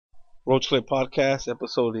Roach Clip Podcast,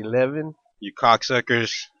 episode 11. You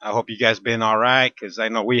cocksuckers. I hope you guys been all right, because I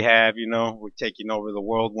know we have. We're taking over the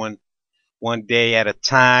world one day at a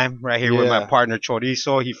time. Right here with my partner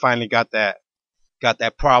Chorizo. He finally got that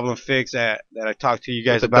problem fixed that I talked to you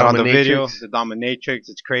guys about on the video. The dominatrix.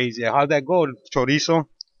 It's crazy. How'd that go, Chorizo?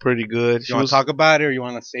 Pretty good. You want to talk about it, or you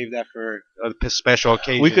want to save that for a special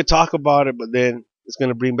occasion? We could talk about it, but then it's going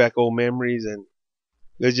to bring back old memories, and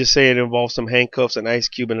let's just say it involves some handcuffs, an ice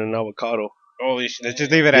cube, and an avocado. Holy shit. Let's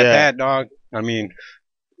just leave it at that, dog. I mean,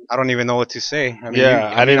 I don't even know what to say. I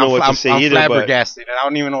didn't know what to say either. I'm flabbergasted. I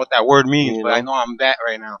don't even know what that word means, but I know I'm that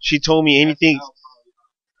right now. She told me anything.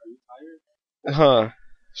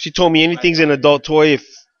 She told me anything's an adult toy if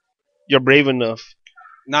you're brave enough.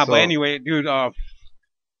 But anyway, dude.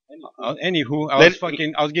 Anywho,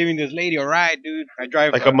 I was giving this lady a ride, dude. I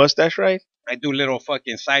drive like a mustache ride. I do little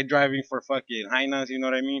fucking side driving for fucking hyenas. You know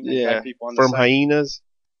what I mean? Yeah. From hyenas.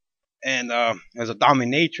 And there's a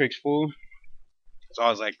dominatrix, fool. So I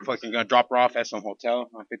was like fucking gonna drop her off at some hotel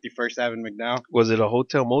on 51st Avenue, McDowell. Was it a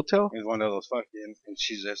hotel motel? It was one of those fucking. And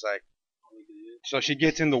she's just like. So she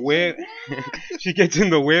gets in the whip. She gets in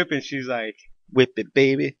the whip and she's like, whip it,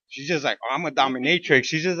 baby. She's just like, oh, I'm a dominatrix.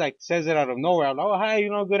 She just like says it out of nowhere. I'm like, oh, hi,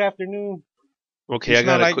 good afternoon. Okay,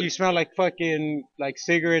 you smell like fucking like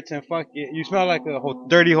cigarettes and fucking. You smell like a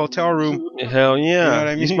dirty hotel room. Hell yeah. You know what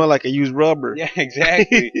I mean? You smell like a used rubber. Yeah,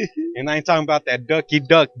 exactly. And I ain't talking about that ducky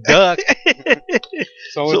duck.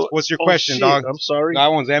 So what's your question, dog? I'm sorry. That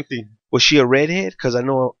one's empty. Was she a redhead? Because I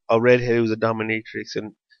know a redhead was a dominatrix,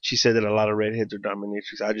 and she said that a lot of redheads are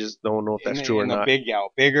dominatrix. I just don't know if that's true or not. A big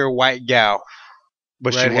gal, bigger white gal.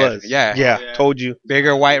 But redhead. She was. Yeah, told you.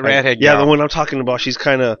 Bigger white redhead gal. Yeah, the one I'm talking about. She's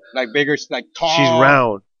kind of like bigger, like tall. She's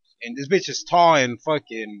round. And this bitch is tall and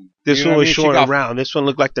fucking. This one was short and round. This one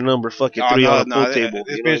looked like the number fucking 3 on the pool table.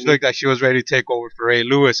 This bitch looked like she was ready to take over for Ray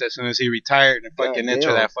Lewis as soon as he retired and fucking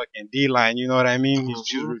enter that fucking D line. You know what I mean?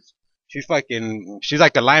 Mm-hmm. She's fucking. She's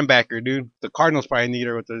like a linebacker, dude. The Cardinals probably need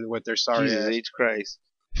her with their sorry Jesus ass. H Christ.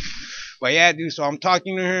 But yeah, dude. So I'm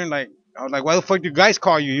talking to her and like I was like, why the fuck do guys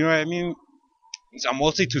call you? You know what I mean? So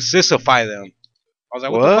mostly to sissify them. I was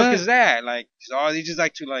like, what the fuck is that? Like, they just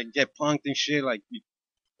like to like get punked and shit. Like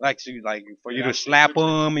for you to slap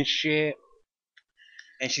them and shit.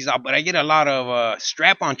 And she's like, but I get a lot of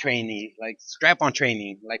strap-on training, like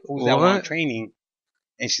fools that want training.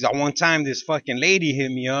 And she's like, one time this fucking lady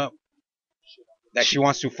hit me up that she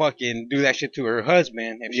wants to fucking do that shit to her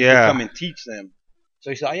husband if she can come and teach them.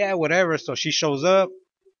 So she's like, yeah, whatever. So she shows up.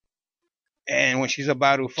 And when she's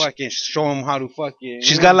about to fucking show him how to fucking...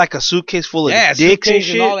 She's got like a suitcase full of dicks and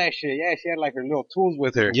shit? And all that shit. Yeah, she had like her little tools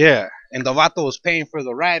with her. Yeah. And the vato was paying for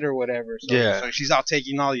the ride or whatever. So she's out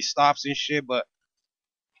taking all these stops and shit. But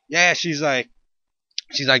yeah, she's like,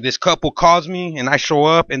 this couple calls me and I show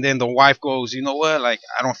up. And then the wife goes, you know what? Like,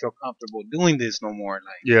 I don't feel comfortable doing this no more.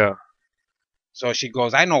 Like, yeah. So she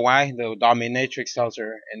goes, I know why. The dominatrix tells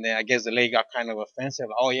her. And then I guess the lady got kind of offensive.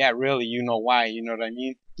 Oh, yeah, really? You know why? You know what I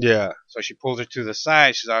mean? Yeah. So she pulls her to the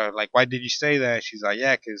side. She's like, why did you say that? She's like,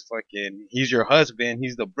 yeah, because fucking he's your husband.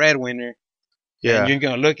 He's the breadwinner. Yeah. And you're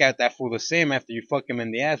going to look at that fool the same after you fuck him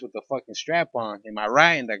in the ass with the fucking strap on. Am I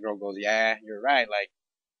right? And that girl goes, yeah, you're right. Like,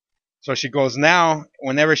 so she goes, now,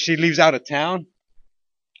 whenever she leaves out of town,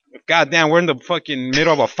 goddamn, we're in the fucking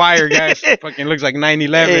middle of a fire, guys. Fucking looks like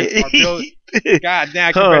 9/11. Goddamn,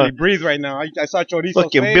 I can barely breathe right now. I saw Chorizo's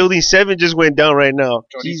fucking face. Building 7 just went down right now.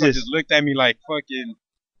 Chorizo Jesus. just looked at me like fucking.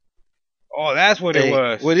 Oh, that's what it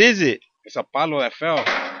was. What is it? It's a palo that fell. All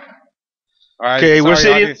right, okay,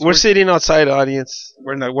 we're sitting outside, audience.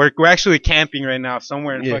 We're actually camping right now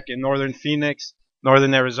somewhere in fucking northern Phoenix,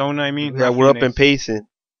 northern Arizona. I mean. Yeah, we're up in Payson.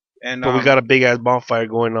 And but we got a big ass bonfire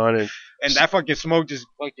going on, and that fucking smoke just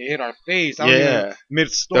fucking hit our face.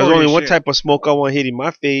 Mid-story. There's only one type of smoke I want hitting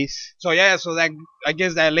my face. So yeah, I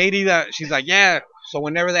guess that lady that she's like, yeah. So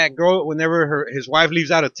whenever his wife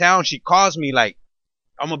leaves out of town, she calls me like,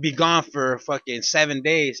 I'm gonna be gone for fucking 7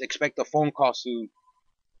 days. Expect a phone call soon.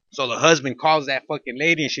 So the husband calls that fucking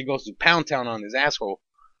lady, and she goes to Pound Town on his asshole.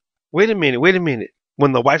 Wait a minute.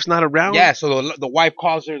 When the wife's not around? Yeah, so the wife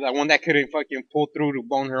calls her, that one that couldn't fucking pull through to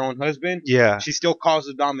bone her own husband. Yeah. She still calls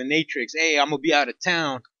the dominatrix, hey, I'm going to be out of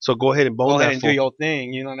town. So go ahead and bone that. Go ahead and do your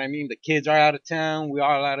thing, you know what I mean? The kids are out of town, we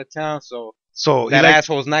are out of town, so that like,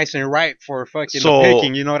 asshole's nice and right for fucking the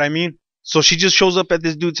picking, you know what I mean? So she just shows up at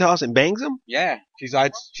this dude's house and bangs him? Yeah, she's on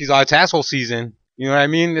it's asshole season, you know what I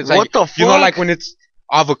mean? It's like, what the fuck? You know, like when it's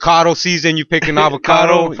avocado season, you pick an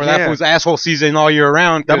avocado for that fool's asshole season all year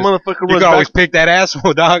round. That motherfucker you can always pick that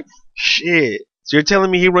asshole, dog. Shit. So you're telling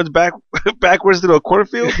me he runs backwards to a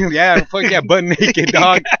cornfield? Yeah, fuck yeah, butt naked,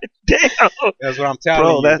 dog. Damn. That's what I'm telling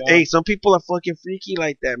Bro, you, that's dog. hey. Some people are fucking freaky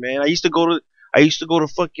like that, man. I used to go to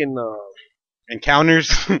fucking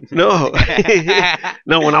Encounters. no,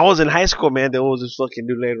 no. When I was in high school, man, there was this fucking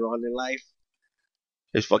dude later on in life.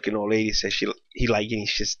 This fucking old lady said he like getting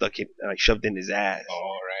shit stuck in like shoved in his ass.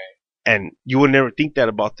 All right. And you would never think that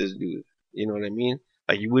about this dude. You know what I mean?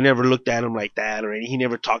 Like you would never looked at him like that, or he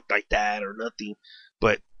never talked like that, or nothing.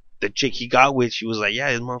 But the chick he got with, she was like,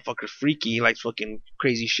 "Yeah, this motherfucker's freaky. He likes fucking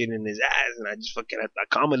crazy shit in his ass, and I just fucking have to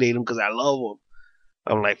accommodate him because I love him."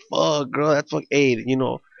 I'm like, "Fuck, girl, that's fuck, hey, you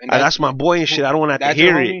know, that's my boy and shit. I don't want to have to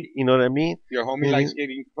hear it. You know what I mean?" Your homie likes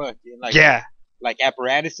getting fucked, like yeah, like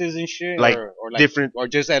apparatuses and shit, like or like different, or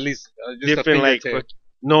just at least just different like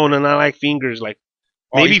no, not like fingers, like.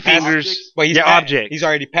 Maybe fingers, objects, but objects. He's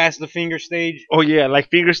already past the finger stage. Oh yeah, like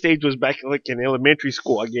finger stage was back like in elementary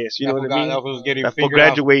school, I guess. You know what I mean? That was getting that fool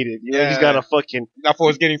graduated. You know, he's got a fucking. That fool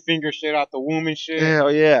was getting finger shit out the womb and shit.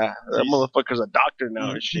 Hell yeah, that motherfucker's a doctor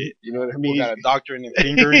now and shit. You know what I mean? Got a doctorate in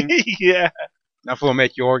fingering. Yeah. That fool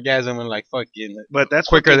make you orgasm in like fucking. But that's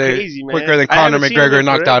quicker than crazy, man. Quicker than Conor McGregor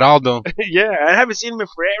knocked out Aldo. Yeah, I haven't seen him in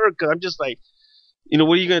forever because I'm just like. You know,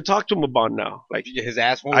 what are you going to talk to him about now? Like, his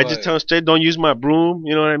asshole? I just tell him straight, don't use my broom.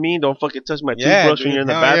 You know what I mean? Don't fucking touch my toothbrush when you're in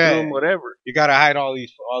the bathroom, whatever. You got to hide all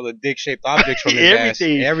the dick-shaped objects from his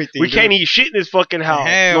everything. ass. Everything. We can't eat shit in this fucking house.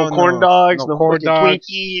 Hell no corn dogs, no corn dogs.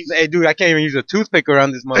 Twinkies. Hey, dude, I can't even use a toothpick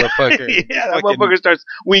around this motherfucker. Yeah, that motherfucker starts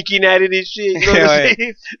winking at it and shit. You know what I'm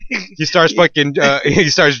saying? He starts fucking, he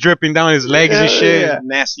starts dripping down his legs and shit. Yeah.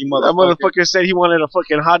 Nasty motherfucker. That motherfucker said he wanted a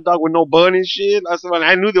fucking hot dog with no bun and shit.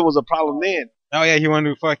 I knew there was a problem then. Oh yeah, he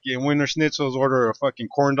wanted to fucking Winter Schnitzels order a fucking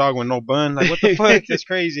corn dog with no bun. Like, what the fuck? That's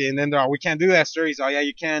crazy. And then they're like, we can't do that, sir. He's like, yeah,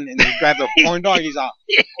 you can. And he grabbed the corn dog. He's like,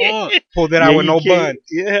 pulled it out with no bun.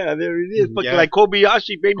 Yeah, there it is. Fucking like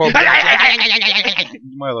Kobayashi, baby.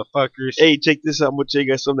 Motherfuckers. Hey, check this out. I'm gonna tell you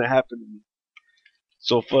guys something that happened to me.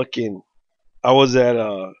 So fucking, I was at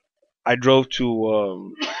I drove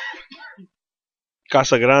to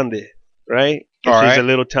Casa Grande, right? It's a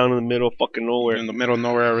little town in the middle of fucking nowhere. In the middle of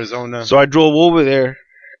nowhere, Arizona. So I drove over there,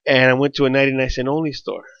 and I went to a 99-cent only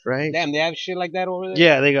store, right? Damn, they have shit like that over there?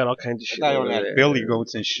 Yeah, they got all kinds of shit over there. Billy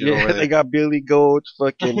Goats and shit over there. They got Billy Goats,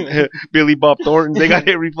 fucking Billy Bob Thornton. They got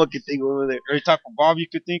every fucking thing over there. Every type of Bob you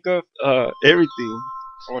could think of? Everything.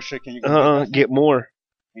 Oh shit, can you get more.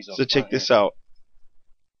 So check this out.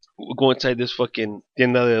 We'll go inside this fucking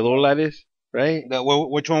tienda de dólares, right?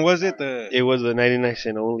 Which one was it? It was the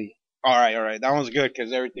 99-cent only. All right. That one's good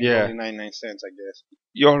because everything's only 99 cents, I guess.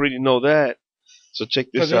 You already know that. So check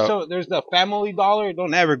this out. There's the Family Dollar.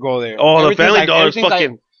 Don't ever go there. Oh, the Family Dollar is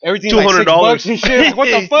fucking $200 and shit. What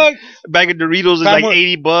the fuck? Bag of Doritos is like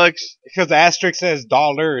 $80. Because the asterisk says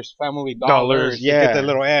dollars, Family Dollars. Yeah. Get the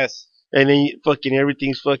little S. And then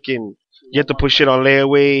everything's fucking. You have to put shit on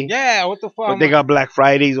layaway. Yeah, what the fuck? But they got Black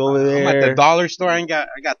Fridays over there. I'm at the dollar store. I got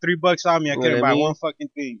 $3 on me. I couldn't buy one fucking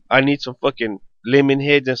thing. I need some fucking lemon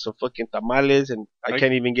heads and some fucking tamales, and I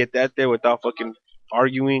can't even get that there without fucking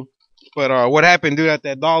arguing. But what happened, dude, at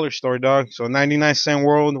that dollar store, dog? So 99-cent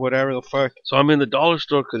world, whatever the fuck. So I'm in the dollar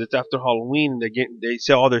store because it's after Halloween, and they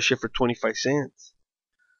sell all their shit for 25 cents.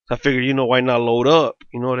 So I figured, why not load up?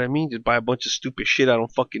 You know what I mean? Just buy a bunch of stupid shit I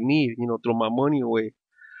don't fucking need. Throw my money away.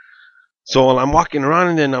 So while I'm walking around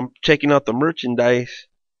and then I'm checking out the merchandise,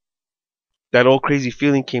 that old crazy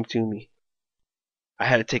feeling came to me. I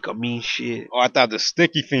had to take a mean shit. Oh, I thought the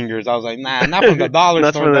sticky fingers. I was like, nah, not from the dollar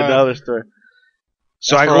store. Not from the dollar store.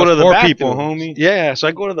 So I go to the bathroom. People, homie. Yeah, so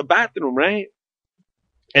I go to the bathroom, right?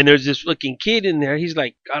 And there's this fucking kid in there. He's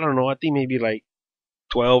like, I don't know, I think maybe like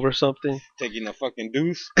 12 or something. Taking a fucking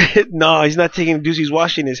deuce? No, he's not taking a deuce. He's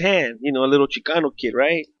washing his hand. A little Chicano kid,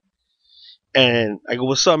 right? And I go,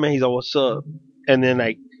 what's up, man? He's like, what's up? And then,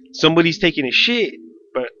 like, somebody's taking a shit,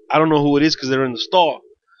 but I don't know who it is because they're in the stall.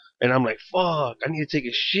 And I'm like, fuck, I need to take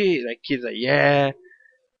a shit. That kid's like, yeah.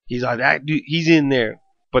 He's like, that dude, he's in there,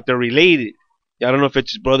 but they're related. I don't know if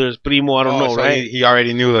it's his brother, his primo, I don't know, so right? He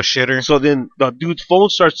already knew the shitter. So then the dude's phone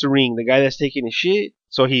starts to ring, the guy that's taking his shit.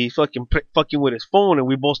 So he fucking with his phone, and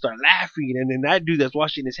we both start laughing. And then that dude that's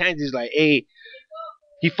washing his hands is like, hey,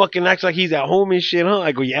 he fucking acts like he's at home and shit, huh?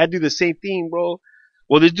 I go, yeah, I do the same thing, bro.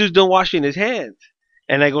 Well, this dude's done washing his hands.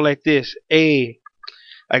 And I go like this, hey,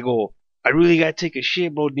 I go, I really gotta take a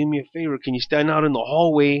shit, bro. Do me a favor. Can you stand out in the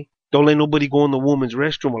hallway? Don't let nobody go in the woman's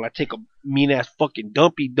restroom while I take a mean-ass fucking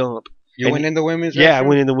dumpy dump. You went in the women's restroom? Yeah, I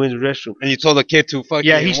went in the women's restroom. And you told the kid to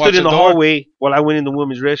fucking he stood in the hallway while I went in the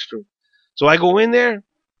women's restroom. So I go in there,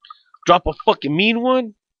 drop a fucking mean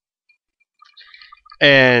one,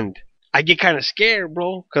 and I get kind of scared,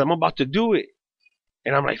 bro, because I'm about to do it.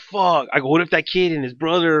 And I'm like, fuck. I go, what if that kid and his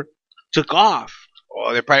brother took off?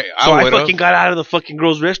 Oh, they're probably. So I fucking got out of the fucking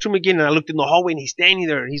girl's restroom again, and I looked in the hallway, and he's standing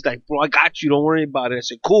there, and he's like, bro, I got you. Don't worry about it. I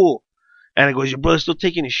said, cool. And I go, is your brother still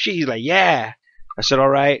taking his shit? He's like, yeah. I said, all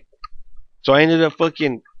right. So I ended up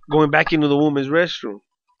fucking going back into the woman's restroom.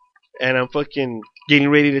 And I'm fucking getting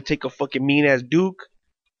ready to take a fucking mean-ass Duke.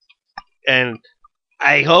 And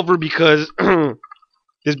I hover because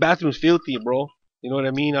this bathroom's filthy, bro. You know what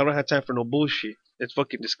I mean? I don't have time for no bullshit. It's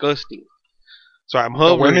fucking disgusting. So I'm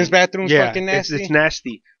hovering. The women's bathroom's fucking nasty? It's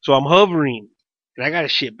nasty. So I'm hovering. And I got to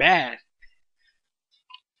shit bad.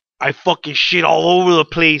 I fucking shit all over the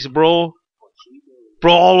place, bro.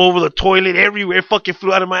 Bro, all over the toilet, everywhere. It fucking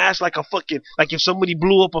flew out of my ass like if somebody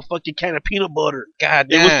blew up a fucking can of peanut butter. God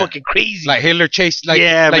damn. It was fucking crazy. Like Hitler chased, like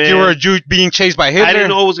man. You were a Jew being chased by Hitler. I didn't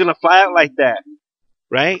know it was gonna fly out like that.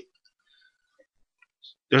 Right?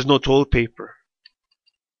 There's no toilet paper.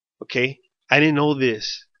 Okay? I didn't know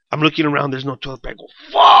this. I'm looking around, there's no toilet paper. I go,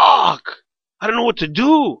 fuck! I don't know what to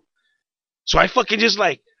do. So I fucking just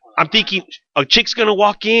like, I'm thinking, a chick's gonna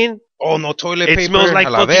walk in. Oh, no toilet paper. It smells like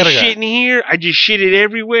fucking shit in here. I just shit it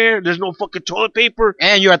everywhere. There's no fucking toilet paper.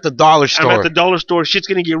 And you're at the dollar store. I'm at the dollar store. Shit's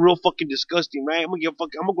gonna get real fucking disgusting, right? I'm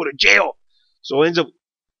gonna go to jail. So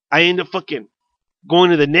I end up fucking going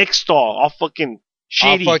to the next stall, all fucking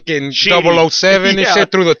shitty. All fucking shitty. 007 and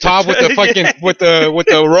shit through the top with the fucking with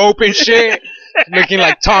the rope and shit. Looking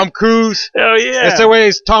like Tom Cruise. Hell yeah. That's the way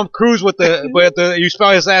it's Tom Cruise with the you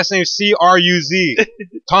spell his last name C-R-U-Z.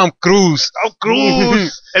 Tom Cruise. Tom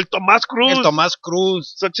Cruise. El Tomás Cruz. El Tomás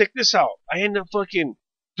Cruz. So check this out. I end up fucking,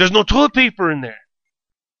 there's no toilet paper in there.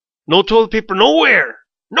 No toilet paper nowhere.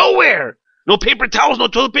 Nowhere. No paper towels, no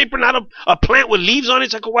toilet paper, not a plant with leaves on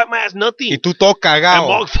it so I can wipe my ass, nothing. Y tú todo cagao. I'm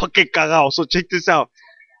all fucking cagao. So check this out.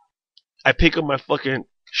 I pick up my fucking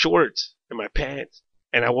shorts and my pants.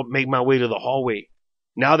 And I will make my way to the hallway.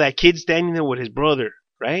 Now that kid's standing there with his brother,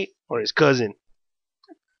 right? Or his cousin.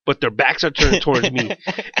 But their backs are turned towards me.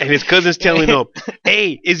 And his cousin's telling them,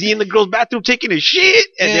 hey, is he in the girl's bathroom taking his shit?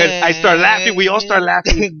 And then I start laughing. We all start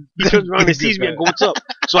laughing. He turns around and sees me. I go, what's up?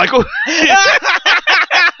 So I go.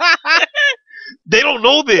 They don't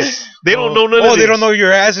know this. They don't know none of this. Oh, they don't know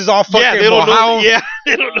your ass is all fucking they don't know. Yeah,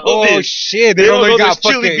 they don't know this. Oh, shit. They don't know you got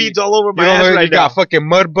chili beads all over my ass right now. You got fucking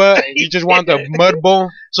mud butt. You just want the mud bowl.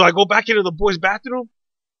 So I go back into the boys' bathroom.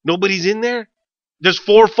 Nobody's in there. There's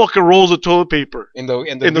 4 fucking rolls of toilet paper. In the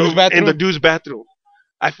dude's bathroom? In the dude's bathroom.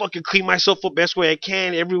 I fucking clean myself up best way I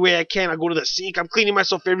can, every way I can. I go to the sink. I'm cleaning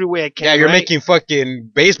myself every way I can. Yeah, you're making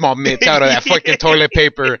fucking baseball mitts out of that fucking toilet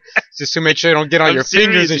paper just to make sure it don't get on your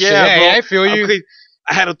fingers and shit. Yeah, I feel you.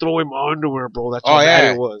 I had to throw away my underwear, bro. That's how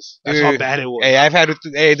bad it was. That's how bad it was. Hey, I've had to.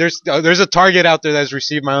 Hey, there's a Target out there that's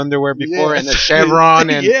received my underwear before, and the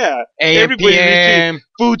Chevron and AMPM,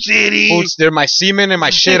 Food City. They're my semen and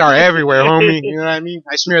my shit are everywhere, homie. You know what I mean?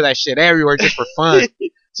 I smear that shit everywhere just for fun.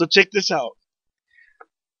 So check this out.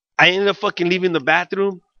 I ended up fucking leaving the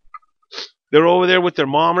bathroom. They're over there with their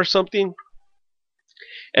mom or something,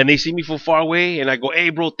 and they see me from far away, and I go,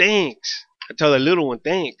 "Hey, bro, thanks." I tell the little one,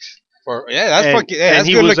 "Thanks." That's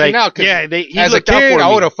good looking out. Yeah, as a kid,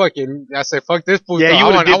 I would have fucking. I said, "Fuck this fool." Yeah,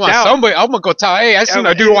 I want somebody. I'm gonna go tell. Hey, I seen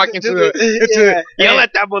a dude walk into the. Yell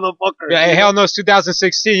at that motherfucker. Yeah, hey, hell no, it's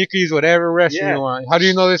 2016. You can use whatever restroom you want. How do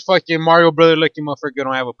you know this fucking Mario Brother looking motherfucker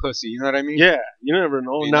don't have a pussy? You know what I mean? Yeah, you never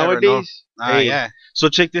know nowadays. Yeah. So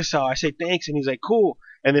check this out. I say thanks, and he's like, "Cool."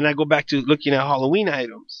 And then I go back to looking at Halloween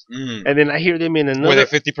items, and then I hear them in another. Were they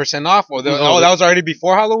 50% off? Or that was already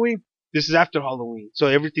before Halloween. This is after Halloween, so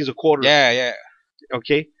everything's a quarter. Yeah.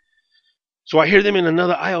 Okay. So I hear them in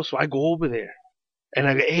another aisle, so I go over there, and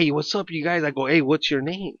I go, "Hey, what's up, you guys?" I go, "Hey, what's your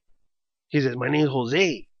name?" He says, "My name's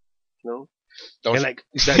Jose." You know. And like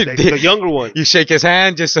the younger one. You shake his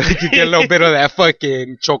hand just so you can get a little bit of that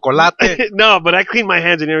fucking chocolate. No, but I clean my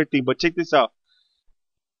hands and everything. But check this out.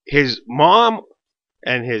 His mom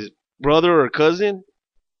and his brother or cousin,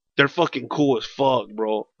 they're fucking cool as fuck,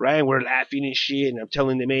 bro. Right? And we're laughing and shit, and I'm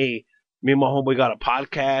telling them, "Hey, me and my homeboy got a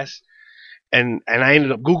podcast." And I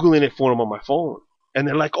ended up Googling it for them on my phone. And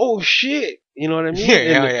they're like, "Oh, shit." You know what I mean?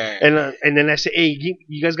 Yeah. And then I say, "Hey,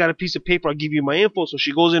 you guys got a piece of paper? I'll give you my info." So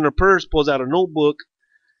she goes in her purse, pulls out a notebook,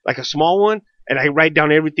 like a small one, and I write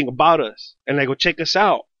down everything about us. And I go, "Check us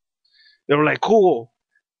out." They were like, "Cool."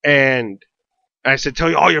 And I said,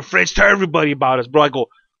 "Tell all your friends, tell everybody about us, bro." I go,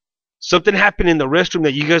 "Something happened in the restroom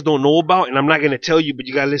that you guys don't know about, and I'm not going to tell you, but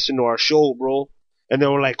you got to listen to our show, bro." And they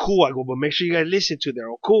were like, "Cool." I go, "But make sure you guys listen to that."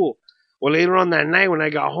 Oh, cool. Well, later on that night when I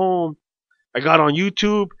got home, I got on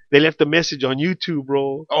YouTube, They left a message on YouTube,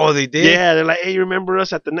 bro. Oh, they did? Yeah, they're like, hey, you remember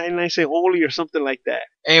us at the 99-cent only or something like that.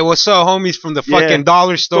 Hey, what's up, homies from the fucking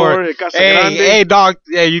dollar store? Hey, dog.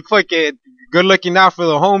 Yeah, you fucking good looking out for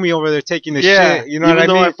the homie over there taking the shit. You know what I mean?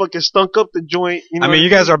 Even though I fucking stunk up the joint. You know you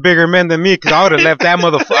guys are bigger men than me because I would have left that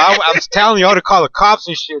motherfucker. I was telling you, I would have called the cops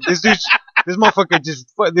and shit. This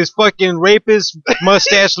motherfucker this fucking rapist,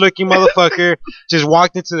 mustache looking motherfucker just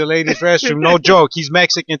walked into the ladies' restroom. No joke. He's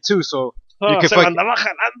Mexican too, so you can fucking.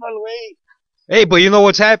 Hey, but you know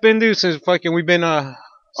what's happened, dude? Since fucking we've been on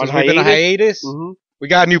hiatus, we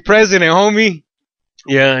got a new president, homie.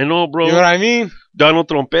 Yeah, I know, bro. You know what I mean? Donald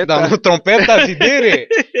Trompetas, he did it.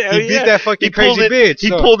 He beat that fucking crazy bitch. He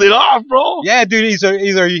pulled it off, bro. Yeah, dude.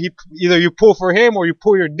 Either you pull for him or you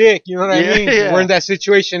pull your dick. You know what I mean? Yeah. We're in that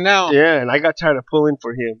situation now. Yeah, and I got tired of pulling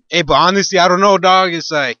for him. Hey, but honestly, I don't know, dog. It's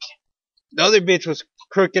like the other bitch was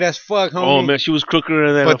crooked as fuck, homie. Oh man, she was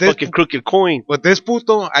crookeder than a fucking crooked coin. But this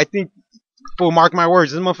puto, I think. Fool, mark my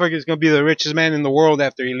words, this motherfucker is gonna be the richest man in the world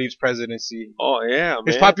after he leaves presidency. Oh yeah, man.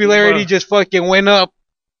 His popularity just fucking went up.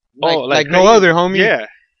 Like no other, homie. Yeah.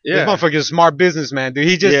 This motherfucker is a smart businessman, dude.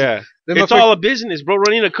 He just it's all a business, bro.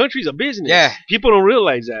 Running a country is a business. Yeah. People don't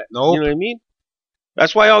realize that. Nope. You know what I mean?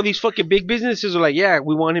 That's why all these fucking big businesses are like, yeah,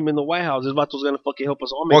 we want him in the White House. This vato's gonna fucking help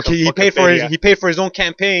us all make he paid for his own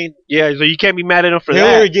campaign. Yeah, so you can't be mad at him for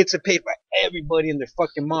Hillary that. gets to pay for everybody and their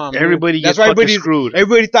fucking mom. Everybody gets fucking screwed.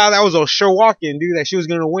 Everybody thought that was a sure walk-in, dude, that she was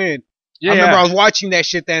gonna win. Yeah. I remember I was watching that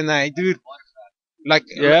shit that night, dude. Like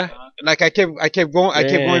I kept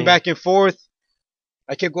going back and forth.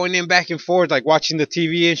 I kept going in back and forth, like watching the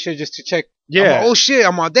TV and shit just to check. Yeah. I'm like, oh shit!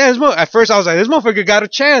 I'm like, damn. At first, I was like, this motherfucker got a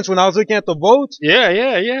chance when I was looking at the votes. Yeah.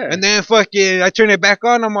 And then fucking, I turned it back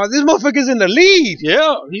on. I'm like, this motherfucker's in the lead.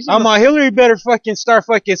 Yeah. I'm like, Hillary better fucking start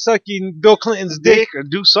fucking sucking Bill Clinton's dick or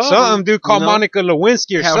do something. Something, dude. Call Monica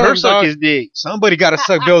Lewinsky or something. Have her suck his dick. Somebody gotta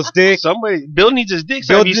suck Bill's dick. Bill needs his dick.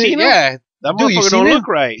 Have you seen him? Yeah. That motherfucker don't look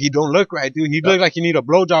right. He don't look right, dude. He look like he need a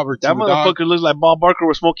blowjob or two. That motherfucker looks like Bob Barker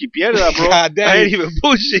with Smokey Piedra, bro. God damn. I ain't even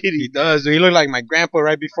bullshitting. He does, dude. He look like my grandpa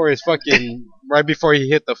right before he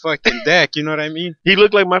hit the fucking deck. You know what I mean? He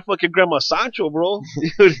looked like my fucking grandma Sancho, bro.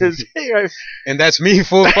 And that's me,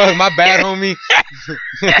 fool. Fuck, my bad, homie.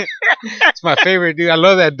 It's my favorite, dude. I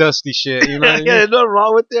love that dusty shit. You know what I mean? Yeah, there's nothing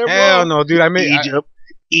wrong with that, bro. Hell no, dude. I mean,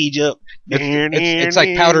 Egypt. It's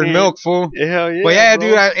like powdered milk, fool. Hell yeah. But yeah, bro.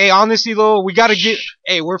 dude. Hey, honestly though, we gotta get.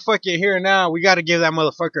 Hey, we're fucking here now. We gotta give that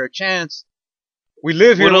motherfucker a chance. We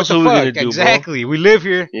live here. What the fuck? Exactly. We live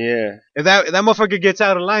here. Yeah. If that motherfucker gets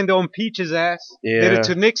out of line, they'll impeach his ass. Yeah. Did it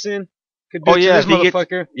to Nixon. Could do it to this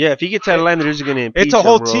motherfucker. If he gets out of line, they're just gonna impeach It's a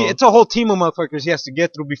whole team. It's a whole team of motherfuckers he has to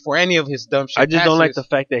get through before any of his dumb shit. I just don't like the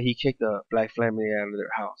fact that he kicked the black family out of their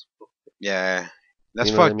house. Yeah,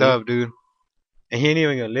 that's fucked up, dude. And he ain't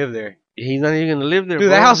even gonna live there. He's not even gonna live there, dude.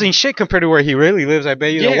 Bro. That house ain't shit compared to where he really lives. I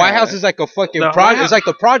bet you. The White House is like a fucking project. It's like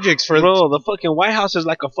the projects for. Bro, the fucking White House is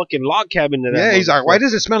like a fucking log cabin to that. Yeah, he's like, why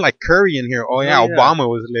does it smell like curry in here? Oh yeah, Obama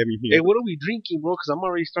was living here. Hey, what are we drinking, bro? Because I'm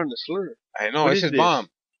already starting to slur. I know, it's his bomb.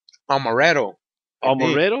 Amaretto.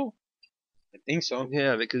 Amaretto? I think so.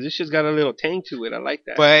 Yeah, because this shit's got a little tang to it. I like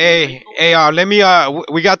that. But hey, let me.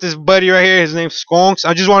 We got this buddy right here. His name's Skonks.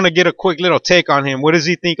 I just want to get a quick little take on him. What does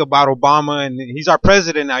he think about Obama? And he's our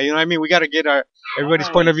president now. You know what I mean? We got to get everybody's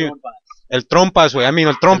point of view. El Trompas, way. I mean,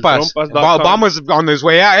 El Trompas. Obama's on his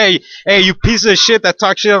way out. Hey, you piece of shit that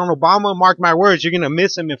talk shit on Obama. Mark my words, you're gonna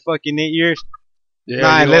miss him in fucking 8 years.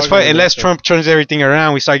 Yeah, unless Trump turns everything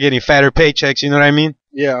around, we start getting fatter paychecks. You know what I mean?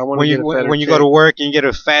 Yeah, I want to when you go to work and you get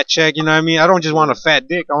a fat check, you know what I mean? I don't just want a fat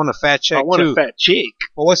dick, I want a fat check too. I want a fat chick.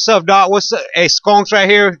 Well, what's up, dog? What's up? Hey, Skonks right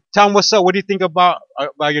here. Tell him what's up. What do you think about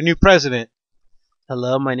your new president?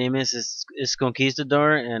 Hello, my name is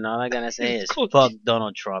Conquistador, and all I gotta say is fuck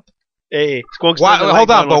Donald Trump. Hey, Skonks.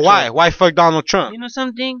 Hold on, but why? Why fuck Donald Trump? You know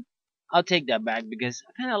something? I'll take that back because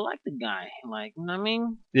I kind of like the guy. Like, you know what I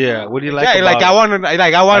mean? Yeah. What do you like? Yeah, about I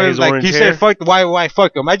wanted, he said fuck. Why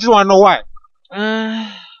fuck him? I just want to know why.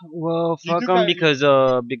 Well, fuck him because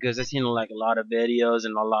I seen like a lot of videos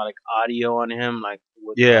and a lot of audio on him, like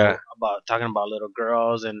about talking about little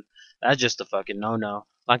girls, and that's just a fucking no.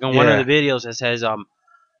 Like on one of the videos, it says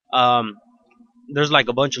there's like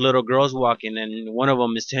a bunch of little girls walking, and one of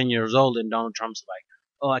them is 10 years old, and Donald Trump's like,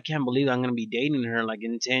 oh, I can't believe I'm gonna be dating her like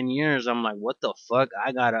in 10 years. I'm like, what the fuck?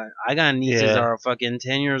 I got nieces that are fucking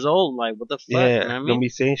 10 years old. Like, what the fuck? Yeah, you know what I mean? Don't be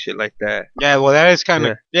saying shit like that. Yeah, well, that is kind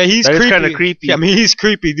of he's kind of creepy. Yeah, I mean, he's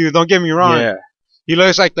creepy, dude. Don't get me wrong. Yeah. He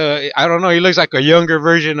looks like he looks like a younger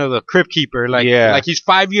version of the Crypt Keeper. Like, like he's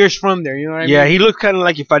 5 years from there. You know what I mean? Yeah, he looks kind of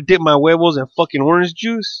like if I dip my huevos in fucking orange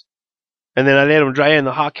juice, and then I let them dry in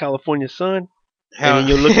the hot California sun, and then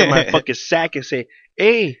you look at my fucking sack and say,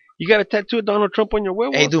 hey, You got a tattoo of Donald Trump on your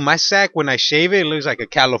huevos? Hey, dude, my sack, when I shave it, it looks like a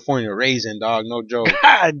California raisin, dog. No joke.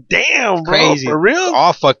 God damn, bro. Crazy. For real?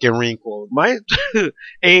 All fucking wrinkled.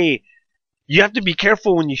 Hey, you have to be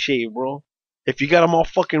careful when you shave, bro. If you got them all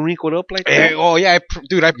fucking wrinkled up like that. Hey, oh, yeah,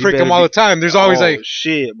 dude, I prick them all the time. There's always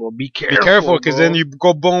shit, bro. Be careful. Be careful, because then you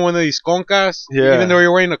go bone one of these concas. Yeah. Even though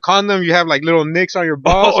you're wearing a condom, you have like little nicks on your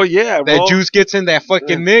balls. Oh, yeah, bro. That juice gets in that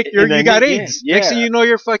fucking nick. You got AIDS. Yeah. Next thing you know,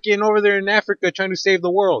 you're fucking over there in Africa trying to save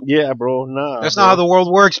the world. Yeah, bro. Nah. That's not how the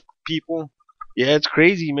world works, people. Yeah, it's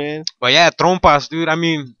crazy, man. But yeah, trompas, dude. I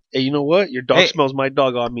mean, hey, you know what? Your dog smells my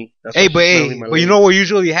dog on me. But you know what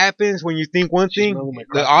usually happens when you think one thing?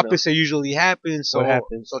 The opposite usually happens. So, what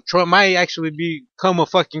happens? So Trump might actually become a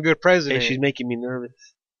fucking good president. Hey, she's making me nervous.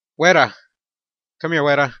 Güera. Come here,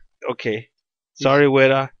 Güera. Okay. Sorry,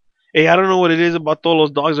 Güera. Hey, I don't know what it is about all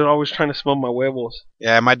those dogs. They're always trying to smell my huevos.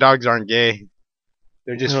 Yeah, my dogs aren't gay.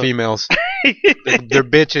 They're just females. They're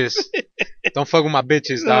bitches. Don't fuck with my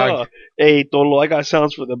bitches, dog. Hey, Tolo, I got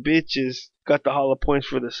sounds for the bitches. Got the hollow points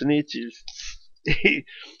for the snitches.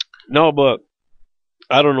 No, but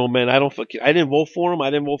I don't know, man. I didn't vote for him. I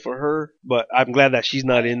didn't vote for her. But I'm glad that she's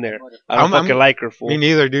not in there. I don't fucking like her, fool. Me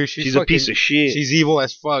neither, dude. She's a piece of shit. She's evil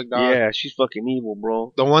as fuck, dog. Yeah, she's fucking evil,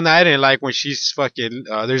 bro. The one that I didn't like when she's fucking.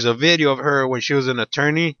 There's a video of her when she was an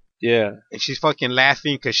attorney. Yeah. And she's fucking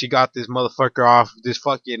laughing because she got this motherfucker off, this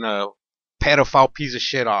fucking pedophile piece of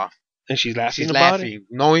shit off. And she's laughing about it?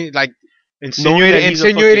 Knowing, like,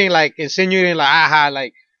 insinuating like, aha,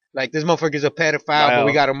 like this motherfucker's a pedophile, but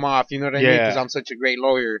we got him off, you know what I mean? Because I'm such a great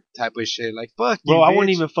lawyer type of shit. Like, fuck you, bro, I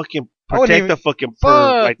wouldn't even fucking protect a fucking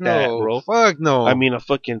perv like that, bro. Fuck no. I mean, a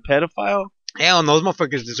fucking pedophile? Hell no, those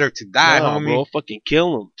motherfuckers deserve to die, homie. Bro, fucking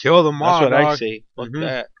kill them. Kill them all, That's what dog. I say. Fuck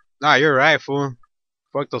that. Nah, you're right, fool.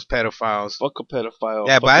 Fuck those pedophiles. Fuck a pedophile.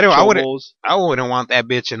 Yeah, but I wouldn't want that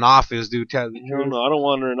bitch in office, dude. Tell you. No, I don't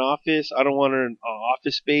want her in office. I don't want her in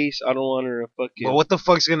office space. I don't want her in fucking. But what the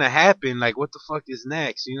fuck's gonna happen? Like, what the fuck is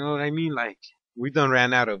next? You know what I mean? Like, we done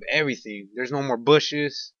ran out of everything. There's no more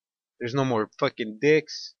bushes. There's no more fucking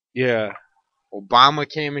dicks. Yeah. Obama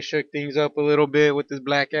came and shook things up a little bit with his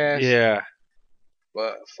black ass. Yeah.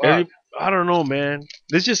 But fuck. I don't know, man.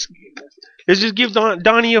 Let's just give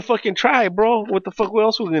Donnie a fucking try, bro. What the fuck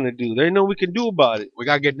else we gonna do? There ain't no we can do about it. We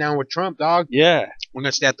gotta get down with Trump, dog. Yeah. We're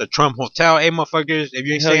gonna stay at the Trump Hotel. Hey, motherfuckers, if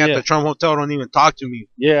you ain't staying at the Trump Hotel, don't even talk to me.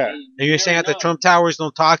 Yeah. If you ain't staying at the Trump Towers,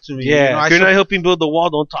 don't talk to me. Yeah. You know, if you're not helping build the wall,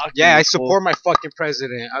 don't talk to me. Yeah, I support my fucking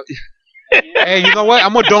president. Hey, you know what?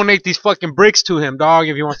 I'm gonna donate these fucking bricks to him, dog,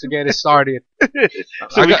 if he wants to get it started.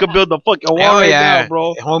 So we could build the fucking wall now,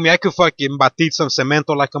 bro. Homie, I could fucking batit some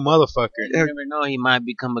cemento like a motherfucker. You never know, he might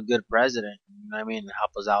become a good president. You know what I mean?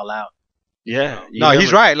 Help us all out. Yeah. No,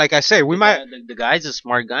 he's right. Like I said, we might. The guy's a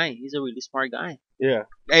smart guy. He's a really smart guy. Yeah.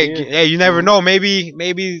 Hey, you never know. Maybe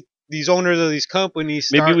these owners of these companies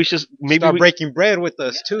start breaking bread with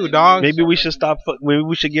us too, dog. Maybe we should stop. Maybe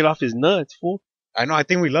we should get off his nuts, fool. I know. I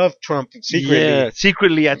think we love Trump secretly. Yeah,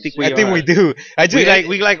 secretly, I think we do.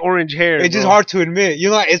 We like orange hair. It's just hard to admit. You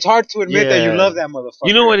know, it's hard to admit that you love that motherfucker.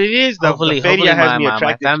 You know what it is? Hopefully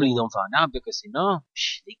my family don't find out because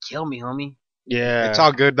they kill me, homie. Yeah, it's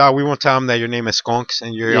all good, dog. We won't tell them that your name is Skunks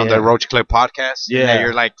and you're on the Roach Clip podcast. Yeah, and that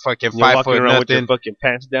you're like fucking 5 foot nothing. With your fucking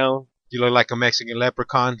pants down. You look like a Mexican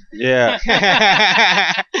leprechaun. Yeah.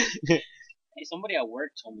 Hey, somebody at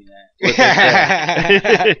work told me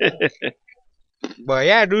that. But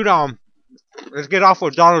yeah, dude, let's get off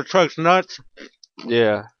with Donald Trump's nuts.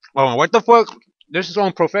 Yeah. Oh, what the fuck? This is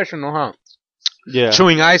unprofessional, huh? Yeah.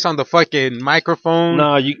 Chewing ice on the fucking microphone.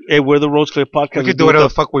 Nah, we're the Roach Clip podcast. We can do whatever the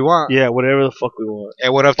fuck we want. Yeah, whatever the fuck we want. Hey,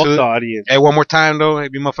 what up fuck to the audience? Hey, one more time though, if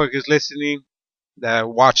you motherfuckers listening that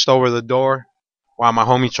watched over the door while my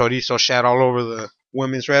homie Chorizo shat all over the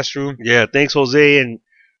women's restroom. Yeah, thanks Jose and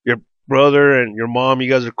your brother and your mom. You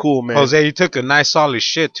guys are cool, man. Jose, you took a nice solid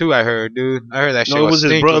shit too. I heard, dude. I heard that shit was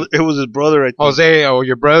his brother. It was his brother. I think. Jose,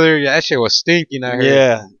 your brother. Yeah, that shit was stinking. I heard.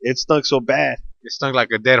 Yeah, it stunk so bad. It stunk like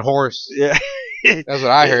a dead horse. Yeah, that's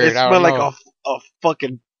what I heard. It smelled like a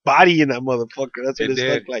fucking body in that motherfucker. That's what it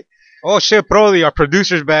stunk like. Oh shit, Brody, our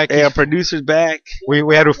producer's back. Hey, our producer's back.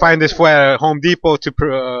 We had to find this fool at Home Depot to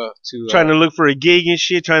trying to look for a gig and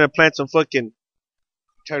shit. Trying to plant some fucking.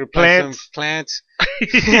 Try to plant some plants.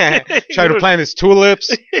 Try to plant his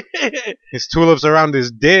tulips. His tulips around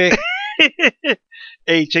his dick.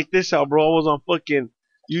 Hey, check this out, bro. I was on fucking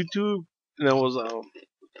YouTube and I was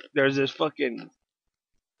there's this fucking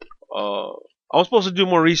I was supposed to do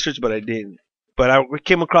more research but I didn't. But I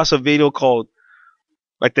came across a video called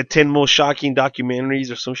like the 10 most shocking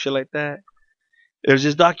documentaries or some shit like that. There's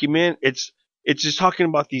this document. It's just talking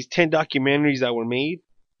about these 10 documentaries that were made.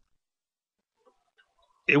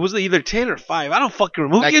 It was either 10 or 5. I don't fucking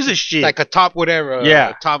remember. Who gives a shit? Like a top whatever.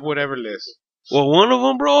 Yeah. Top whatever list. Well, one of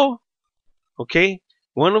them, bro. Okay,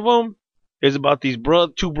 one of them is about these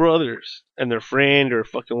two brothers and their friend or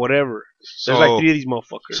fucking whatever. There's like 3 of these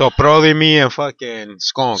motherfuckers. So Brody, me, and fucking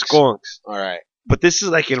Skunks. Skunks. All right. But this is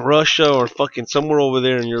like in Russia or fucking somewhere over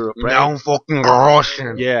there in Europe, right? Down fucking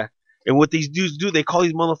Russian. Yeah. And what these dudes do, they call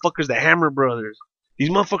these motherfuckers the Hammer Brothers. These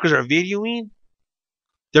motherfuckers are videoing.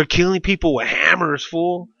 They're killing people with hammers,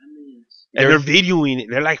 fool. And they're videoing it.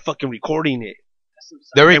 They're like fucking recording it.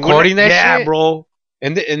 They're recording that shit? Yeah, bro.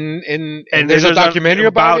 And there's a documentary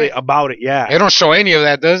about it? About it, yeah. They don't show any of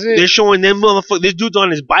that, does it? They're showing them motherfuckers. This dude's on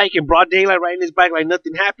his bike in broad daylight, riding his bike like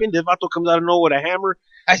nothing happened. This vato comes out of nowhere with a hammer,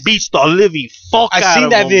 beats the living fuck out of him. I seen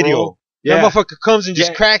that video. Bro. Yeah. That motherfucker comes and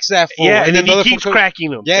just cracks that fool. Yeah, and then he keeps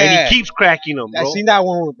cracking them. Yeah. And he keeps cracking them, bro. I seen that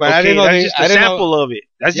one, but I didn't know that's just a sample of it.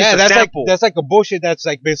 That's just a sample. That's like a bullshit that's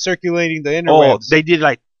like been circulating the interwebs. Oh, they did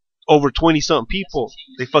like over 20-something people.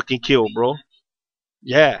 They fucking killed, bro.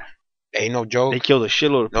 Yeah. Ain't no joke. They killed a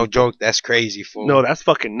shitload of people. No joke. That's crazy, fool. No, that's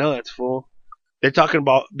fucking nuts, fool. They're talking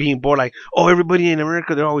about being bored, like, oh, everybody in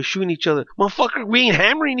America, they're always shooting each other. Motherfucker, we ain't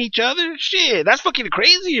hammering each other? Shit, that's fucking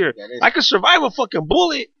crazier. I could survive a fucking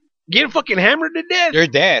bullet. Get fucking hammered to death. You're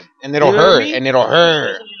dead, and it'll hurt, and it'll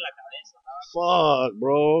hurt. Fuck,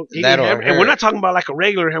 bro. And we're not talking about like a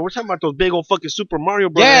regular hammer. We're talking about those big old fucking Super Mario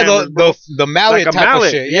Bros. Yeah, hammers, the mallet like type of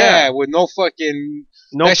shit. Yeah, with no fucking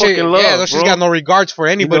love. Yeah, those shits got no regards for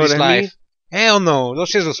anybody's life. Hell no,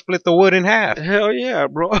 those shits will split the wood in half. Hell yeah,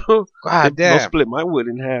 bro. God damn. They'll split my wood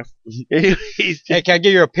in half. Hey, can I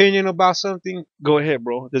get your opinion about something? Go ahead,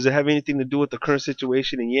 bro. Does it have anything to do with the current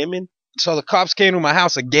situation in Yemen? So the cops came to my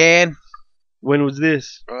house again. When was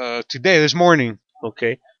this? Today, this morning.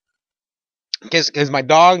 Okay. Cause my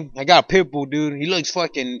dog, I got a pit bull, dude. He looks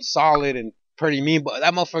fucking solid and pretty mean, but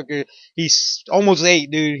that motherfucker, he's almost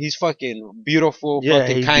 8, dude. He's fucking beautiful,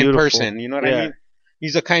 fucking kind beautiful person. You know what I mean?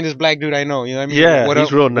 He's the kindest black dude I know. You know what I mean? Yeah,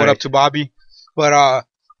 he's real nice. What up to Bobby? But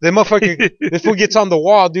the motherfucker, this fool gets on the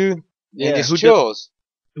wall, dude. Yeah, and just chills.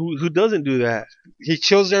 Who doesn't do that? He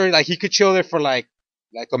chills there, like he could chill there for like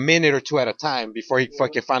a minute or 2 at a time before he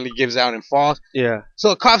fucking finally gives out and falls. Yeah. So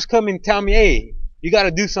the cops come and tell me, hey, you got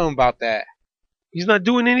to do something about that. He's not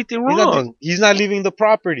doing anything wrong. He's not leaving the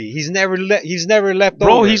property. He's never left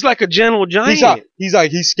Bro, over. he's like a gentle giant.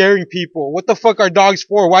 He's scaring people. What the fuck are dogs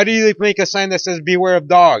for? Why do you make a sign that says beware of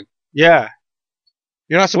dog? Yeah.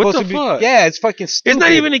 You're not supposed to be. Fuck? Yeah, it's fucking stupid. It's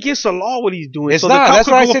not even against the law what he's doing. It's not. That's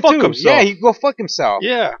what I said too. Himself. Yeah, he can go fuck himself.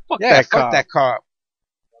 Yeah, fuck that cop.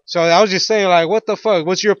 So I was just saying, like, what the fuck?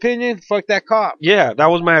 What's your opinion? Fuck that cop. Yeah, that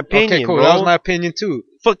was my opinion. Okay, cool. Bro. That was my opinion too.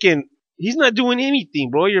 Fucking, he's not doing anything,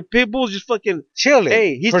 bro. Your pit bull's just fucking chilling.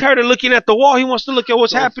 Hey, he's tired of looking at the wall. He wants to look at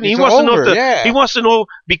what's happening. He wants to know he wants to know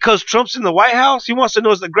because Trump's in the White House. He wants to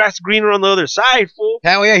know is the grass greener on the other side, fool.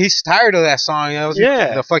 Hell yeah, he's tired of that song.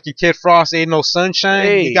 The fucking Kid Frost, Ain't No Sunshine.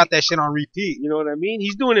 Hey, he got that shit on repeat. You know what I mean?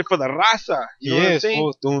 He's doing it for the raza. You know what I'm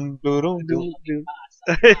saying? Dun, dun, dun,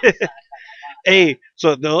 dun. Hey,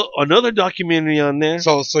 so another documentary on there.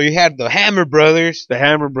 So you had the Hammer Brothers. The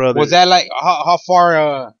Hammer Brothers. Was that like how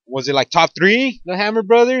far? Was it like top 3? The Hammer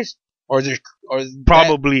Brothers, or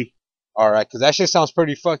probably? All right, because that shit sounds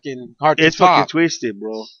pretty fucking hard to top. It's fucking twisted,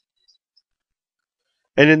 bro.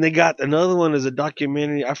 And then they got another one as a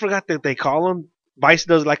documentary. I forgot that they call them. Vice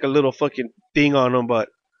does like a little fucking thing on them, but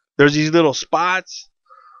there's these little spots.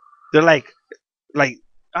 They're like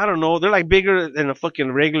I don't know. They're like bigger than a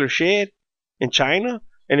fucking regular shed in China,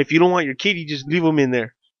 and if you don't want your kid, you just leave them in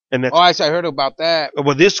there. And that's, I heard about that.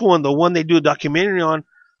 Well, this one, the one they do a documentary on,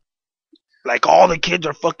 like all the kids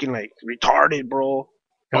are fucking like retarded, bro.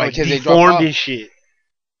 Like deformed and shit.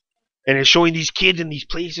 And it's showing these kids in these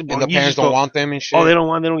places, bro. And the parents don't want them and shit. Oh, they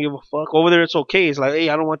don't give a fuck. Over there, it's okay. It's like, hey,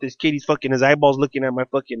 I don't want this kid. He's fucking his eyeballs looking at my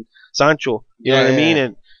fucking Sancho. You know what I mean?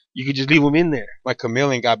 And you could just leave him in there. My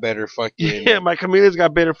chameleon got better fucking. Yeah, my chameleon's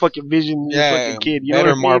got better fucking vision than your fucking kid. You better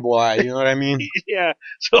know what marble eye. You know what I mean? Yeah.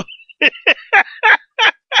 So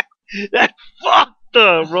that's fucked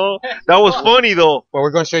up, bro. That was funny though. But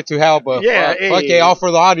we're going straight to hell. But hey, all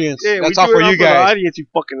for the audience. Yeah, that's all for you guys. For the audience, you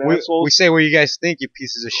fucking assholes. We say what you guys think, you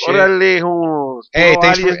pieces of shit. Orale, hey,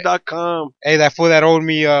 thanks for. Hey, that fool that owed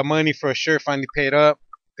me money for a shirt finally paid up.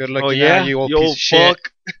 Good looking out, you old piece of shit.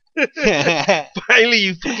 Finally,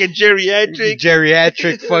 you fucking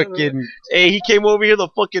geriatric fucking. Hey, he came over here. The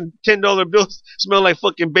fucking $10 bills smell like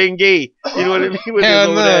fucking Bengay. You know what I mean?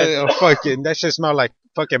 Hell no, fucking that shit smell like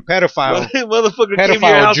fucking pedophile. Motherfucker came to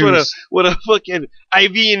your house with a fucking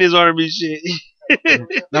IV in his arm and shit.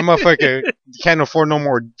 That motherfucker can't afford no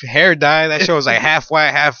more hair dye. That shit was like half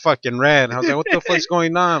white, half fucking red. I was like, what the fuck's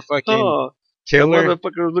going on? Fucking. killer. That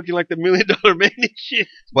motherfucker was looking like the $1 Million Man and shit.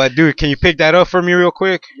 But dude, can you pick that up for me real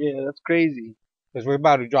quick? Yeah, that's crazy. Because we're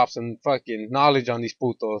about to drop some fucking knowledge on these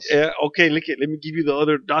putos. Yeah, okay, let me give you the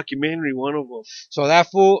other documentary, one of them. So that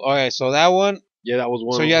fool, alright, so that one. Yeah, that was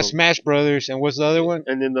one So of you have them. Smash Brothers, and what's the other one?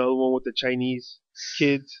 And then the other one with the Chinese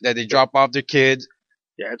kids. That they drop off their kids.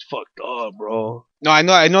 Yeah, it's fucked up, bro. No, I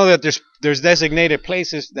know that there's designated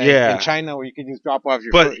places that Yeah. in China where you can just drop off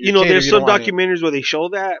your. But, your kid there's if you some don't want it. documentaries where they show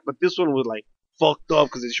that, but this one was, like, fucked up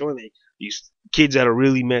because it's showing like, these kids that are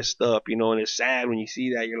really messed up, and it's sad when you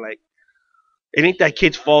see that. You're like, it ain't that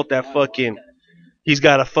kid's fault that fucking he's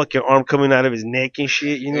got a fucking arm coming out of his neck and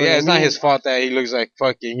shit. You know? Yeah, what it's I mean? not his fault that he looks like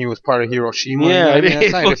fucking. He was part of Hiroshima. Yeah, you know what I it mean? ain't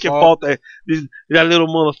That's not his fucking fault. fault that little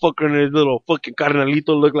motherfucker and his little fucking carnalito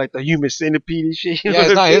look like the human centipede and shit. You know Yeah, it's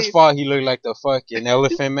what not I'm his saying? fault. He looked like the fucking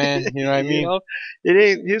elephant man. You know what I mean? You know? It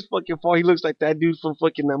ain't his fucking fault. He looks like that dude from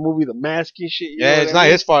fucking that movie, The Mask and shit. You know Yeah, what it's I not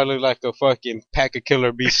mean? his fault. It looked like a fucking pack of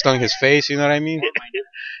killer bees stung his face. You know what I mean?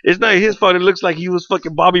 It's not his fault. It looks like he was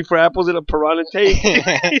fucking bobbing for apples in a piranha tank.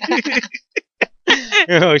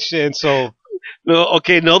 Oh shit! And so No,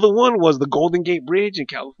 okay, another one was the Golden Gate Bridge in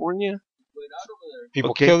California.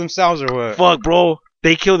 people Okay. kill themselves or what? Fuck, bro.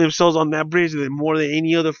 They kill themselves on that bridge more than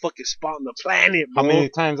any other fucking spot on the planet, How bro. many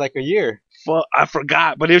times? Like a year? Fuck, I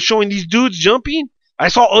forgot. But they're showing these dudes jumping. I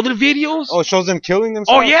saw other videos. Oh, it shows them killing Oh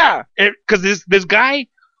themselves. yeah. Because this guy,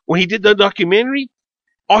 when he did the documentary,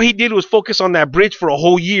 all he did was focus on that bridge for a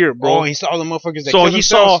whole year, bro. Oh, he saw all the motherfuckers that So killed he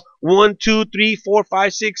themselves. saw 1, 2, 3, 4,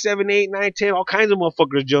 5, 6, 7, 8, 9, 10, all kinds of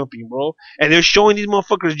motherfuckers jumping, bro. And they're showing these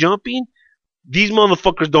motherfuckers jumping. These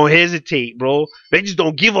motherfuckers don't hesitate, bro. They just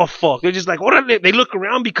don't give a fuck. They're just like, what are they? They look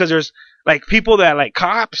around because there's like people that like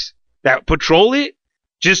cops that patrol it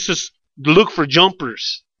just to look for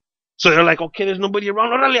jumpers. So they're like, okay, there's nobody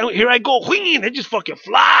around. Orale, here I go. Whing! They just fucking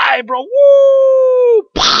fly, bro. Woo!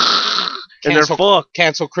 And they're fucked.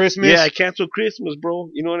 Cancel Christmas. Yeah, I cancel Christmas, bro.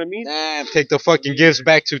 You know what I mean? Damn, take the fucking gifts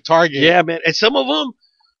back to Target. Yeah, man. And some of them,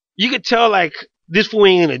 you could tell, like, this fool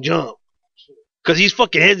ain't gonna jump. Because he's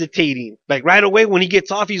fucking hesitating. Like, right away, when he gets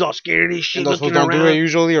off, he's all scared as shit. And those fools looking don't do around. it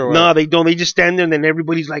usually, or what? No, they don't. They just stand there, and then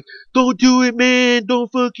everybody's like, don't do it, man.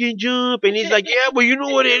 Don't fucking jump. And he's like, yeah, but you know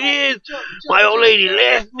what it is? My old lady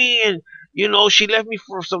left me, and, she left me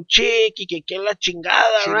for some chick. Y que la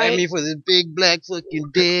chingada, She right? left me for this big black fucking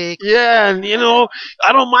dick. Yeah, and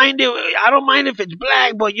I don't mind it. I don't mind if it's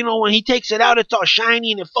black, but when he takes it out, it's all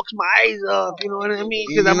shiny and it fucks my eyes up. You know what I mean?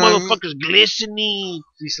 Because that You know what I mean? motherfucker's glistening.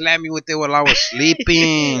 She slapped me with it while I was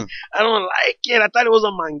sleeping. I don't like it. I thought it was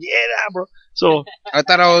a manguera, bro. So I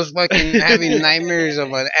thought I was fucking having nightmares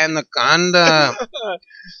of an anaconda.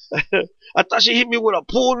 I thought she hit me with a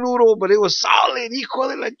pool noodle, but it was solid. Hijo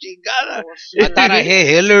de la chingada. I thought I hit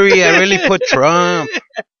Hillary. I really put Trump.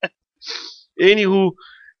 Anywho,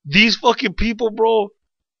 these fucking people, bro,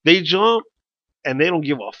 they jump and they don't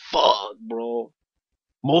give a fuck, bro.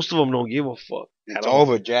 Most of them don't give a fuck. It's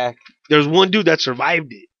over, Jack. There's one dude that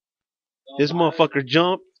survived it. This motherfucker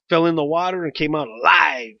jumped, fell in the water, and came out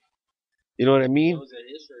alive. You know what I mean?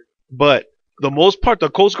 But the most part, the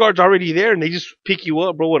Coast Guard's already there, and they just pick you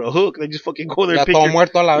up, bro, with a hook. They just fucking go there Ya and pick, todo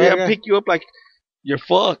muerto a la verga. pick you up like you're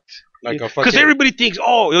fucked. Like a Because fucking... everybody thinks,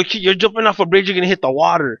 oh, you're jumping off a bridge, you're going to hit the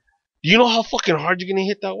water. Do you know how fucking hard you're going to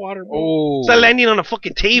hit that water, bro? Oh. It's like landing on a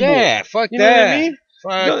fucking table. Yeah, fuck You know that. what I mean?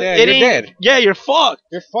 Fuck No, that. it You're ain't- dead. Yeah, you're fucked.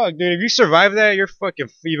 You're fucked, dude. If you survive that, you're fucking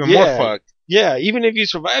even Yeah. more fucked. Yeah, even if you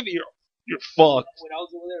survive it, you're fucked. When I was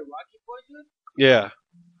over there in Rocky Point, dude. Yeah.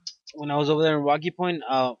 When I was over there in Rocky Point,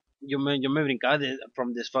 yo me brincaba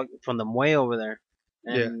from the muelle over there,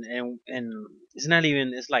 and it's not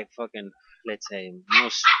even. It's like fucking, let's say,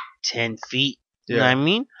 almost 10 feet. You know what I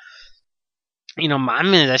mean?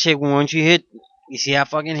 Mames, that shit. Once you hit, you see how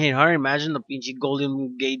fucking hit hard. Imagine the pinche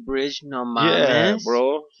Golden Gate Bridge. Mames. Yeah,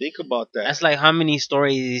 bro. Think about that. That's like how many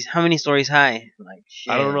stories high? Like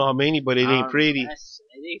shit. I don't know how many, but it ain't pretty. It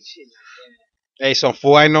ain't shit. Hey, some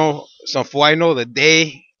fool I know the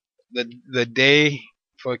day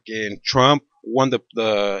fucking Trump won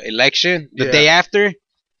the election, the Yeah. day after,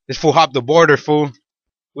 this fool hopped the border, fool.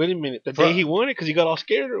 Wait a minute. The Bro. day he won it because he got all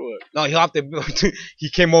scared or what? No, he hopped the he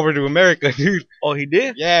came over to America, dude. Oh, he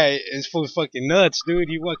did? Yeah, this fool's fucking nuts, dude.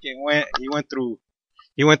 He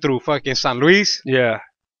went through fucking San Luis, Yeah.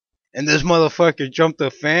 and this motherfucker jumped the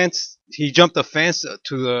fence. He jumped the fence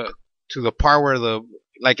to the part where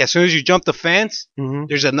like as soon as you jump the fence, Mm-hmm.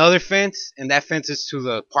 there's another fence, and that fence is to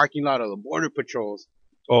the parking lot of the border patrols.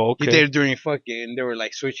 Oh, He okay. did it during fucking, they were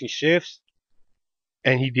like switching shifts,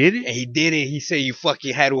 And he did it? and he did it. He said you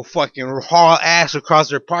fucking had to fucking haul ass across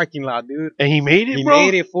their parking lot, dude. And he made it, He bro?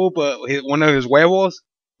 made it, fool, but one of his huevos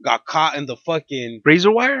got caught in the fucking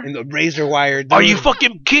razor wire. In the razor wire. Dude. Are you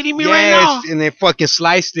fucking kidding me right now? And they fucking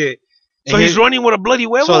sliced it. So he's running with a bloody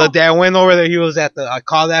huevo? So the dad went over there. He was at the. I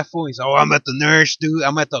called that fool. He said, "Oh, I'm at the nurse, dude.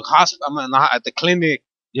 I'm at the hospital. I'm at the clinic.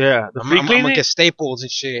 Yeah, the free clinic. I'm gonna get staples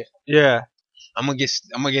and shit. Yeah, I'm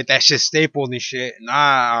gonna get that shit stapled and shit.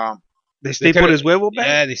 Nah, they stapled his huevo back.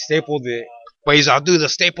 Yeah, they stapled it. But he's like, dude, the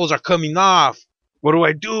staples are coming off. What do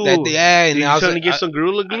I do? And I was trying to get some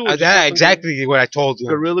Gorilla Glue. Yeah, exactly what I told you.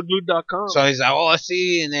 GorillaGlue.com. So he's like, oh,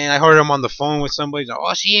 sí. And then I heard him on the phone with somebody. He's like,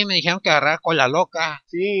 oh, sí, me dijeron que agarrar con la loca.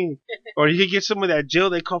 Sí. Or you could get some of that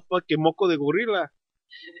gel they call fucking moco de gorilla.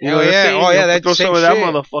 You know, yeah. That's throw some of that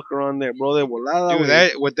motherfucker on there, bro. De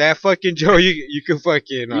volada. Dude, with that fucking gel, you can fucking.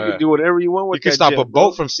 You can do whatever you want with that. You can stop a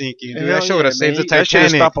boat from sinking. Dude. That shit would have saved the Titanic. That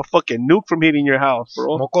should stop a fucking nuke from hitting your house,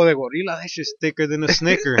 bro. Moco de gorilla, that shit's thicker than a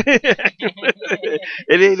Snicker.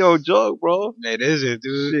 It ain't no joke, bro. It isn't,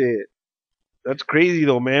 dude. Shit. That's crazy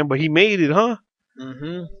though, man. But he made it, huh?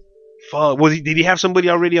 Mm-hmm. Fuck. Did he have somebody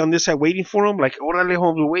already on this side waiting for him? Like, orale,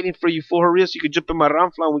 Holmes, we're waiting for you for her. So you could jump in my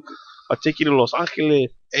Ramfla and I'll take you to Los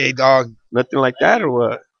Angeles. Hey, dog. Nothing like that, or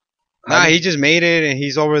what? Nah, he just made it, and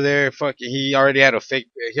he's over there. Fucking, he already had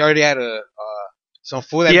some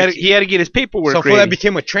fool that he had to get his paperwork. Some fool that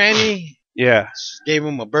became a tranny. Yeah. Gave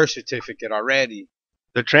him a birth certificate already.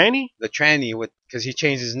 The tranny? The tranny, because he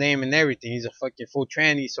changed his name and everything. He's a fucking full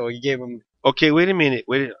tranny, so he gave him. Okay, wait a minute.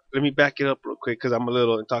 Let me back it up real quick, because I'm a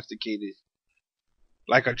little intoxicated.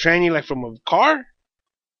 Like a tranny, like from a car?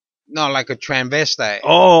 No, like a transvestite.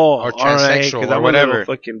 Oh, or transsexual, right, or whatever.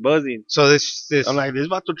 Fucking buzzing. So this. I'm like, this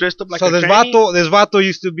vato dressed up like so a tranny? So this vato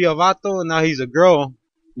used to be a vato, and now he's a girl.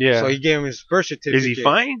 Yeah. So he gave him his birth certificate. Is he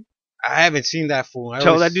fine? I haven't seen that fool.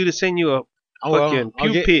 Tell that dude to send you a fucking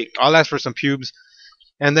pube pic. I'll ask for some pubes,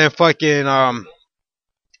 and then fucking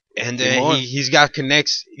and then he's got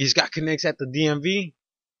connects. He's got connects at the DMV.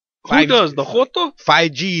 Who does the Joto?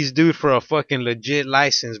 5Gs, dude, for a fucking legit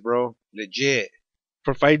license, bro. Legit.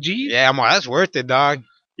 For 5G? Yeah, I'm like, that's worth it, dog.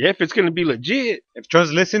 Yeah, if it's gonna be legit. If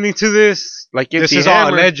Trump's listening to this, like this is all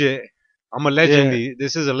alleged. I'm allegedly. Yeah.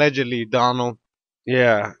 This is allegedly, Donald.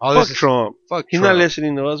 Yeah. Fuck Trump. Fuck He's Trump. not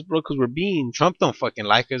listening to us, bro, because we're beans. Trump don't fucking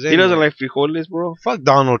like us. Anyway. He doesn't like frijoles, bro. Fuck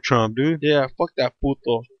Donald Trump, dude. Yeah, fuck that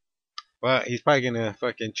puto. But he's probably gonna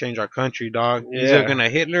fucking change our country, dog. Yeah. He's either gonna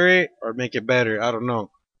Hitler it or make it better. I don't know.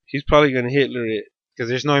 He's probably gonna Hitler it. Because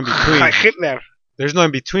there's no in between. Hitler. There's no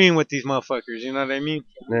in between with these motherfuckers, you know what I mean?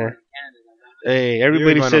 Nah. Hey,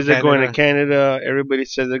 everybody says they're going to Canada. Everybody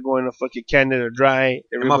says they're going to fucking Canada dry.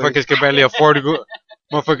 Motherfuckers can barely afford to go.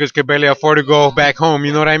 Motherfuckers can barely afford to go back home,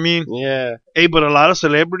 you know what I mean? Yeah. Hey, but a lot of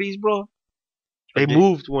celebrities, bro, they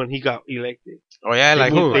moved when he got elected. Oh, yeah?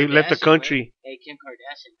 Like who? They left the country. Hey, Kim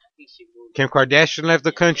Kardashian. I think she moved. Kim Kardashian left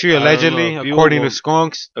the country, allegedly, according to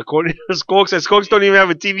Skunks. According to Skunks, and Skunks don't even have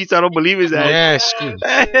a TV, so I don't believe his ass. Yeah,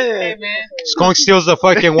 hey, Skunks steals the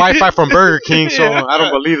fucking Wi-Fi from Burger King, so I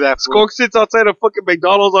don't believe that. Skunks sits outside of fucking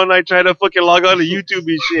McDonald's all night trying to fucking log on to YouTube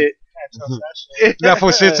and shit. That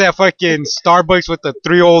fool sits at fucking Starbucks with a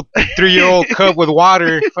three-year-old cup with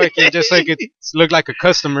water, fucking just like it looked like a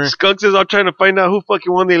customer. Skunks is all trying to find out who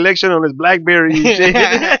fucking won the election on his BlackBerry and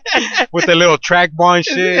shit. With a little trackball and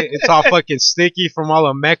shit. It's all fucking sticky from all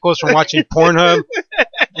the mecos from watching Pornhub.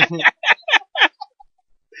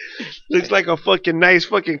 Looks like a fucking nice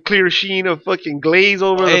fucking clear sheen of fucking glaze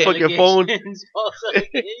over the fucking phone.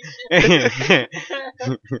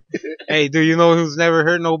 Hey, do you know who's never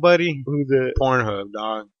hurt nobody? Who's that? Pornhub,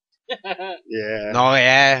 dog. Yeah. No,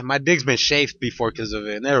 yeah. My dick's been shaved before because of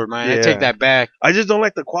it. Never mind. Yeah. I take that back. I just don't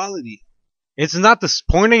like the quality. It's not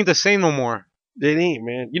porn ain't the same no more. It ain't,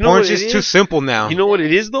 man. You know Porn's just too simple now. You know what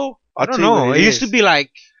it is, though? I don't know. It used to be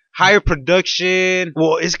like higher production.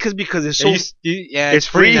 Well, it's because it's so. It's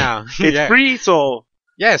free now. It's free, so.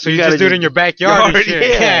 Yeah, so you just do it in your backyard. And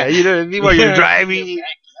shit. Yeah, you know what I mean? While you're driving,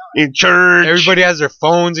 in church. Everybody has their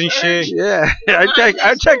phones and shit. Yeah,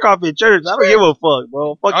 I check off in church. I don't give a fuck,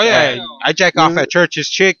 bro. Fuck that. Yeah, I check off at church's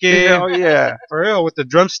chicken. Hell yeah, for real, with the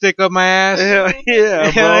drumstick up my ass. Hell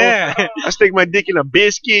yeah, bro. Yeah. I stick my dick in a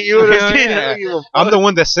biscuit. You know what I'm saying? Yeah. I don't give a fuck. I'm the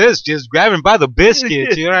one that says just grab and buy the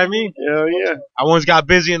biscuits. You know what I mean? Hell yeah. I once got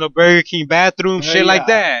busy in the Burger King bathroom, shit like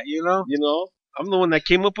that. You know. I'm the one that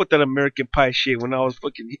came up with that American Pie shit when I was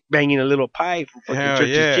fucking banging a little pie from fucking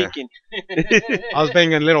church's chicken. I was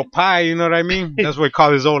banging a little pie, you know what I mean? That's what we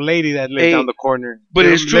call his old lady that lived down the corner. But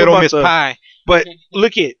it's true Little about Miss Pie. But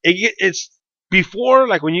look it's before,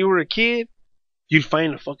 like when you were a kid, you'd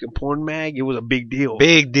find a fucking porn mag. It was a big deal.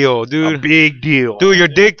 Big deal, dude. A big deal. Dude, your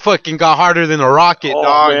dick fucking got harder than a rocket,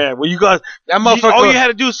 dog. Man. Well, you got that motherfucker. All you had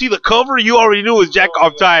to do is see the cover. You already knew it was jack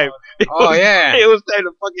off time. Oh yeah. It was time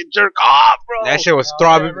to fucking jerk off, bro. That shit was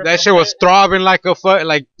throbbing. That shit was throbbing like a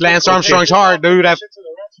like Lance Armstrong's heart, dude.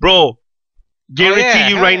 Bro, guarantee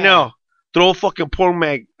you right yeah. now. Throw a fucking porn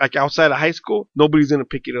mag like outside of high school. Nobody's gonna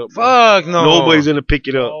pick it up. Bro. Fuck no. Nobody's gonna pick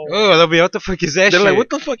it up. Oh, they'll be what the fuck is that They're shit? like, what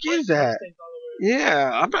the fuck is that? Yeah,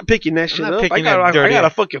 I'm not picking that shit not up. picking I that dirty- got a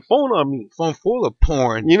fucking phone on me. Phone full of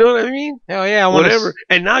porn. You know what I mean? Hell yeah, I wanna Whatever.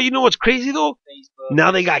 And now you know what's crazy though?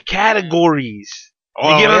 Now they got categories.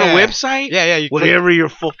 Oh, you get on yeah. a website, Yeah, yeah. You whatever you're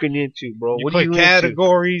fucking into, bro. You What put are you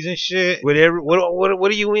categories and shit. into? Whatever. What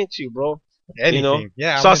are you into, bro? Anything. You know?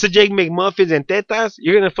 Yeah. Sausage, egg, McMuffins, and tetas.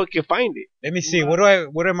 You're gonna fucking find it. Let me see. What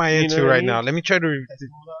am I You into know what I right mean? now? Let me try to.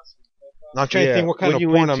 I'm trying to Yeah, think what kind what of you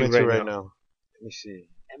porn I'm into into right right now. Let me see.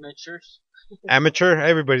 Amateurs. Amateur.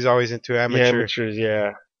 Everybody's always into Yeah, amateur. amateurs.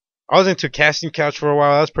 Yeah. I was into casting couch for a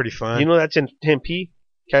while. That was pretty fun. You know that's in Tempe,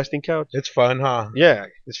 casting couch. it's fun, huh? Yeah.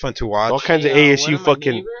 It's fun to watch. All kinds of One ASU of my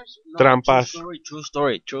fucking neighbors- trampas.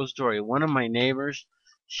 True story. One of my neighbors,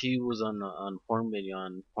 she was on porn video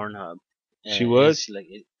on Pornhub. She And was? it's like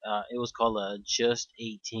it was called Just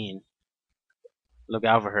 18. Look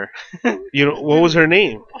out for her. You know what was her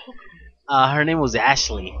name? Her name was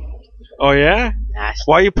Ashley. Oh yeah. Ashley.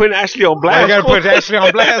 Why are you putting Ashley on I blast? gotta put Ashley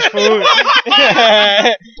on blast, fool.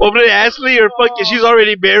 Pobre Ashley, or fucking, she's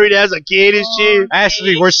already married, has a kid and shit.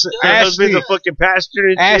 Ashley, Her husband's a fucking pastor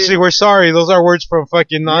and Ashley, shit. we're sorry. Those are words from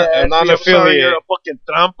fucking Yeah, Ashley, I'm sorry, non-affiliate. you're a fucking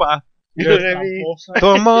trampa. You know what I mean? Tu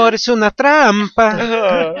amor es una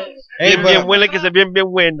trampa. Hey, Bien buena que se bien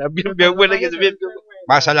buena. Bien buena que se bien buena.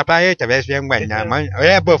 Vas a la playa, te ves bien buena, man.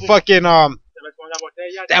 Yeah, but fucking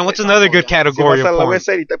damn, what's another good Si category vas of a la porn?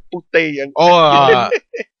 website y te putean. Oh, how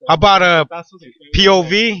about a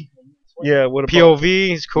POV? Yeah, what about?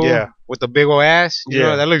 POV is cool. Yeah. With the big old ass. You Yeah.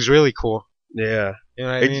 know, that looks really cool. Yeah. You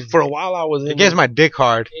know what I mean? For a while I was in It gets my dick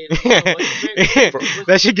hard.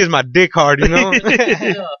 That shit gets my dick hard, you know? Favorite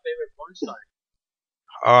porn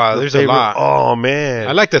star. There's a lot. Oh man.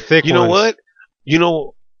 I like the thick You know ones. what? You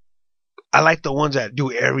know, I like the ones that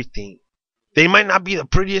do everything. They might not be the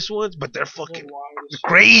prettiest ones, but they're fucking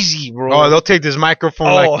crazy, bro. Oh, they'll take this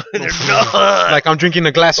microphone like they're nuts. like I'm drinking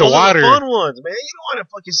a glass Those of are water. the fun ones, man. You don't want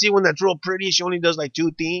to fucking see one that's real pretty. She only does like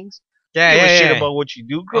 2 things. Yeah, Give a yeah, shit yeah. about what you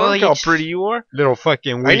do, girl. Oh, Look you how just- pretty you are. Little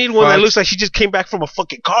fucking. I weak need one that fuck. looks like she just came back from a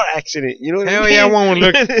fucking car accident. You know what Hell I mean? yeah, I want one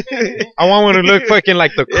look. I want one to look fucking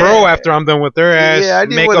like the Crow Yeah. after I'm done with her ass. Yeah, I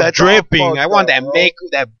need one makeup that's all dripping. fucked I want up, that bro. makeup,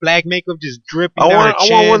 that black makeup just dripping I down want her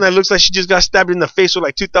chin. one that looks like she just got stabbed in the face with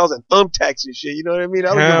like 2,000 thumbtacks and shit. You know what I mean? I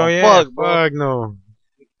don't Hell give a yeah, fuck, bro. fuck no.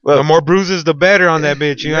 Well, The more bruises, the better on that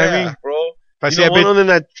bitch. You know what I mean? bro. If I You see know, that one bitch, of them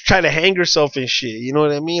that try to hang herself and shit. You know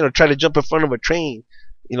what I mean? Or try to jump in front of a train.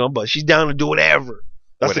 You know, but she's down to do whatever.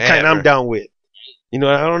 That's the kind Whatever. I'm down with. You know,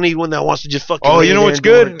 I don't need one that wants to just fucking. oh, lay you know there what's and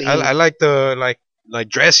do her good? thing. I like the like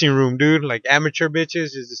dressing room, dude. Like amateur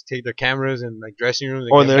bitches just take their cameras and like dressing rooms.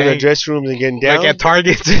 And Oh, get and they're in the banged. dress rooms and getting down. Like at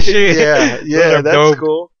Targets and shit. yeah, Those yeah, are that's dope.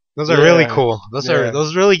 cool. Those are really Yeah. cool. Yeah.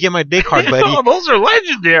 Those really get my dick hard, buddy. Oh, those are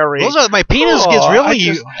legendary. Those are my penis Oh, gets I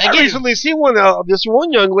really. recently seen one. This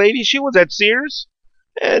one young lady. She was at Sears,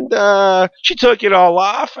 and she took it all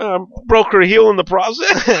off. Broke her heel in the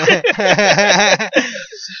process.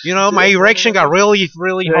 You know, my erection got really,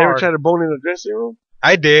 really Did I ever hard. try to bone in the dressing room?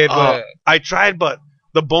 I did, but I tried, but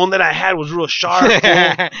the bone that I had was real sharp. fool.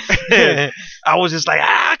 I was just like,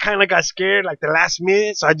 I kind of got scared like the last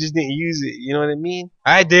minute, so I just didn't use it. You know what I mean?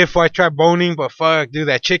 I did before I tried boning, but fuck, dude,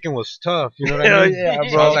 that chicken was tough. You know what I Hell mean? yeah, So I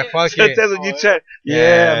bro. was like, fuck That's it. what you tried. Yeah.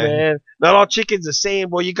 Yeah, man. Not all chickens the same,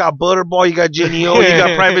 boy. You got Butterball, you got Jenny O, you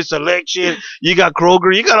got Private Selection, you got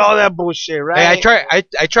Kroger, you got all that bullshit, right? Hey,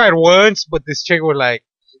 I tried once, but this chick was like,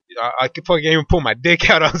 I could fucking even pull my dick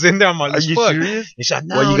out. I was in there, I'm like, Are you fuck. serious? And she's like,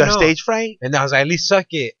 no, Well, you got no. stage fright? And I was like, at least suck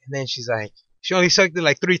it. And then she's like, she only sucked it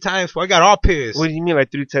like 3 times. So I got all pissed. What do you mean,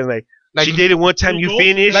 like 3 times? Like Like, she did it one time, you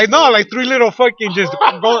finished? like no, like 3 little fucking just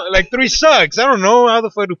go, like 3 sucks. I don't know how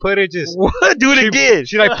the fuck to put it. Just What? Do it She- again.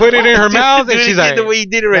 she like put it in her mouth Do and it she's again like, the way you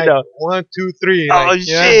did it right like, now. 1, 2, 3. Oh like,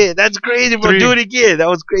 shit, that's crazy, bro. 3. Do it again. That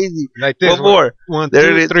was crazy. like this. One more. 1, There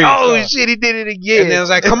 2, it is. 3. Oh shit, he did it again. And then I was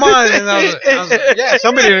like, come on. And I was like, yeah,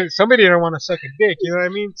 somebody didn't want to suck a dick. You know what I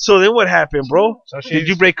mean? So then what happened, bro? So Did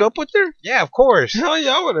you break up with her? Yeah, of course. Hell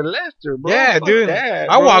yeah, I would have left her, bro. Yeah, Fuck dude.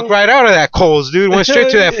 that, I bro. walked right out of that Kohl's, dude. Went straight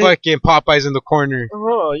to that fucking Popeyes in the corner.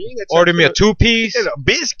 Oh, you ain't got Ordered me a time 2-piece to- and a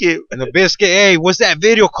biscuit. and a biscuit. Hey, what's that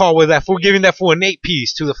video call with that fool giving that fool an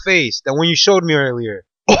 8-piece to the face? That one you showed me earlier.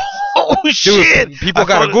 Oh Dude, shit! people I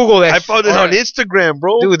gotta found it- Google that. I found it on Instagram,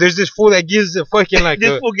 bro. Dude, there's this fool that gives a fucking like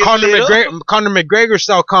This a fool gets Conor lit up. McGregor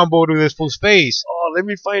style combo to this fool's face. Oh, Let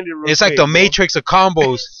me find it. It's like the Matrix of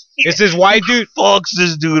combos. It's this white dude. Fucks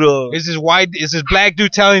this dude up. It's this black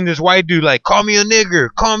dude telling this white dude like, "Call me a nigger,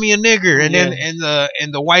 call me a nigger," and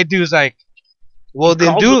then the white dude's like, "Well,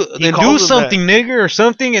 then do something, nigger, or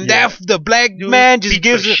something." And the black dude man just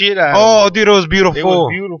gives it. Shit out oh, dude, it was beautiful. It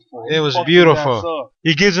was It was beautiful.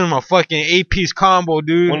 He gives him a fucking 8-piece combo,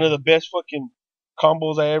 dude. One of the best fucking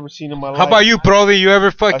combos I ever seen in my life. How about you, Brody? You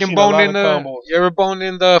ever fucking boned in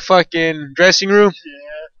the fucking dressing room? Yeah.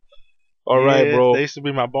 All right, bro. They used to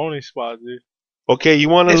be my boning spot, dude. Okay, you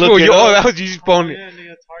want to look at... Oh, that was you just boning. Yeah,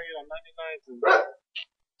 nigga, Target on 99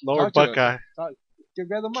 Lower Buckeye.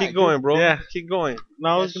 Keep going, bro. Yeah. Keep going.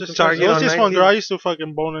 No, it was just Target. It was just one 19? girl. I used to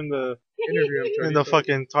fucking bone in the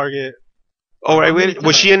fucking Target. Oh, right. Wait,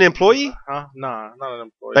 was she an employee? Huh? Nah, not an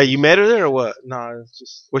employee. Like, you met her there or what? Nah, it's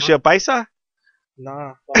just... Was she a paisa?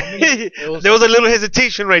 Nah. There was a little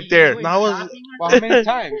hesitation right there. No, How many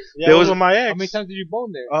times? Yeah, There it was was- with my ex. How many times did you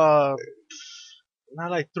bone there? Not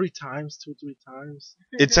like 3 times, 2-3 times.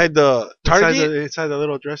 Inside the Target? Inside the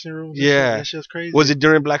little dressing rooms. Yeah. That shit was crazy. Was it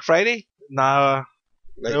during Black Friday? Nah.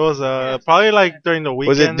 Like- It was probably like during the weekend.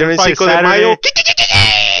 Was it during Probably Cinco de Mayo?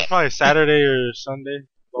 Probably Saturday or Sunday.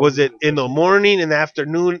 Was it in the morning, in the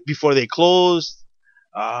afternoon, before they closed?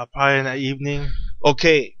 Probably in the evening.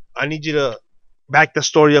 Okay, I need you to back the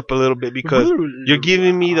story up a little bit because you're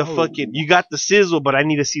giving me the fucking... You got the sizzle, but I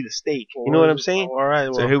need to see the steak. You know what I'm saying? All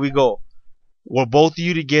right. So here we go. Were both of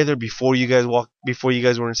you together before you guys were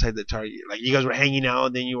inside the Target? Like, you guys were hanging out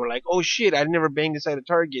and then you were like, oh shit, I never banged inside a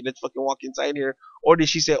Target. Let's fucking walk inside here. Or did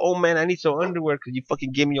she say, oh man, I need some underwear because you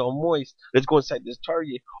fucking gave me all moist. Let's go inside this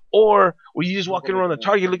Target. Or were you just walking around the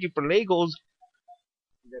Target looking for Legos?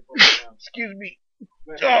 Excuse me.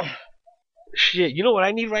 Ugh. Shit, you know what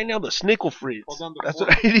I need right now? The Snickle Fritz. That's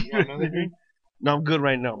what I need. No, I'm good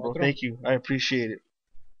right now, bro. Thank you. I appreciate it.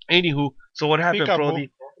 Anywho, so what happened,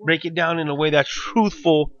 Brody? Break it down in a way that's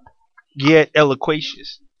truthful yet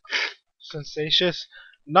eloquentious. Sensacious.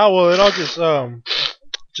 No, well, it all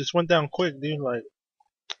just went down quick, dude. Like,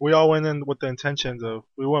 we all went in with the intentions of,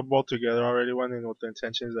 we went both together already, went in with the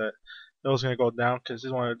intentions that it was going to go down because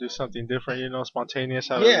just wanted to do something different, spontaneous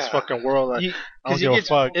out of this fucking world. Like, I don't give a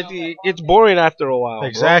fuck. It's boring after a while.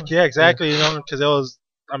 Exactly, yeah, exactly. Because it was,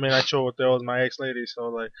 I chilled with there was my ex lady, so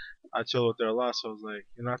like I chilled with her a lot. So it was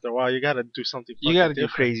like, after a while, you gotta do something. You gotta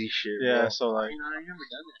different. do crazy shit. Yeah, bro. so like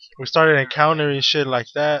we started encountering shit like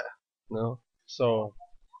that. No. So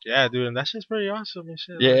yeah, dude, and that shit's pretty awesome and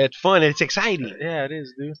shit. Yeah, like, it's fun. It's exciting. yeah, it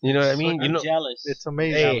is, dude. You know what I mean? I'm jealous. It's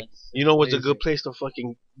amazing. Hey, you know what's a good Amazing. place to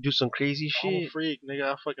fucking do some crazy I'm a shit? freak, nigga.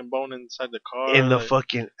 I fucking bone inside the car. In the like,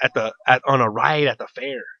 fucking on a ride at the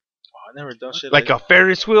fair, I never done shit like a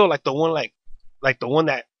Ferris wheel, like the one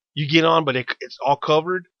that you get on, but it's all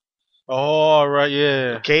covered. Oh, right,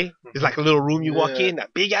 yeah. Okay, it's like a little room you walk Yeah. in,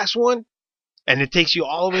 that big ass one, and it takes you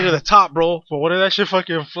all the way to the top, bro. But what if that shit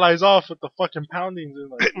fucking flies off with the fucking poundings?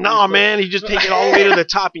 And like, Nah, man, you just take it all the way to the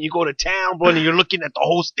top, and you go to town, bro, and you're looking at the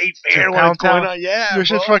whole state fair. What's going on? Yeah, Your bro.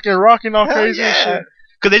 shit's fucking rocking all Hell crazy and yeah. shit.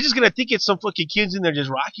 Cause they're just gonna think it's some fucking kids in there just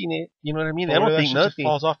rocking it. You know what I mean? They But don't what if that think shit just nothing.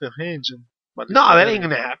 falls off the hinge. And, Nah, that ain't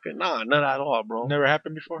gonna happen. Nah, not at all, bro. Never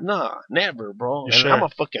happened before. Nah, never, bro. You And sure? I'm a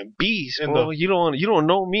fucking beast, In bro. the- You don't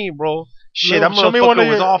know me, bro. Shit, No, that show me one of motherfucker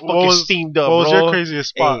was your- all what fucking was- steamed up, What was bro. your craziest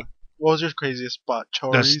spot? Hey. What was your craziest spot? The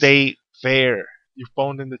Chori's? state fair, You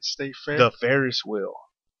boned in the state fair? the Ferris wheel.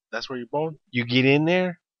 That's where you boned? You get in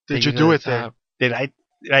there. Did take you to do the it there? top. Did I?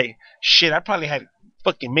 Like, shit, I probably had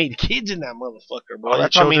fucking made kids in that motherfucker, bro. All your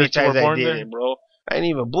That's how many children times were I born did there? it, bro. I ain't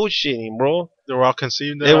even bullshitting, bro. They were all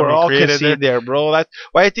conceived there? They were all created conceived there, bro. That's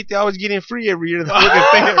why I think they always getting free every year in the fucking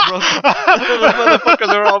fair, bro. Those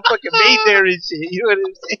motherfuckers are all fucking made there and shit. You know what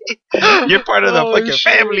I'm saying? You're part of the Oh, fucking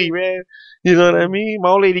shit. family, man. You know what I mean? My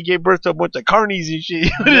old lady gave birth to a bunch of carnies and shit.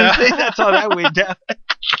 You know what I'm saying? That's how that went down.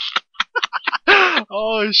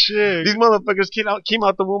 Oh, shit. These motherfuckers came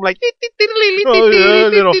out the womb like. Oh, yeah,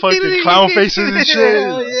 little fucking clown faces and shit.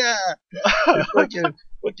 Hell yeah. It's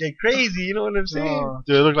fucking crazy. You know what I'm saying? Oh,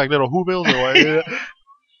 do they look like little Whovilles or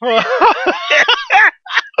what?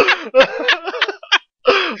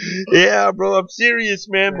 Yeah, bro. I'm serious,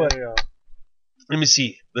 man. But Yeah. let me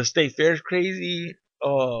see. The state fair's crazy.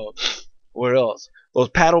 Where else? Those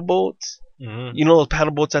paddle boats. Mhm. You know those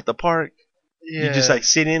paddle boats at the park? Yeah. You just like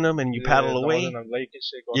sit in them and you paddle the away. one in the lake and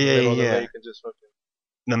shit, go Yeah, in the middle of yeah. the lake and just fucking...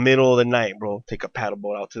 In the middle of the night, bro. Take a paddle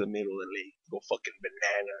boat out to the middle of the lake. Go fucking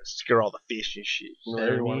bananas. Scare all the fish and shit. You know what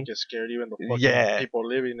I Everyone mean? gets scared, even the fucking Yeah. people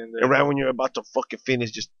living in there. And right when you're about to fucking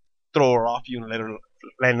finish, just throw her off you and let her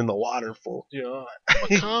land in the water, fool. Yeah,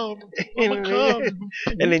 I'ma come.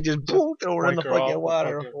 And then just boom, throw her in the Wank her fucking off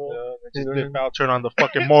water, the fool. just dip out, turn on the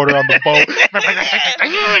fucking motor on the boat.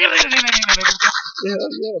 Yeah,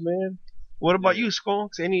 man. What about you,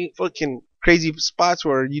 Skunks? Any fucking crazy spots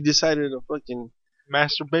where you decided to fucking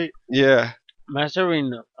Masturbate. yeah?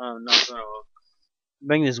 Mastering,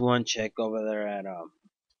 bring this one chick over there at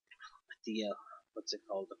the what's it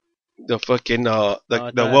called? The fucking the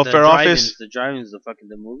The welfare office. The drive-ins,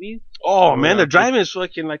 the movie. Oh man, the drive-in is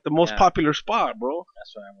fucking like the most Yeah. popular spot, bro.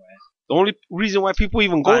 That's where I went. The only reason why people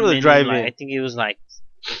even go to the 5 minutes, drive-in. like, I think it was like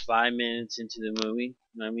 5 minutes into the movie.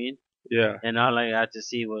 You know what I mean? Yeah. And all I had to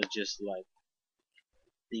see was just like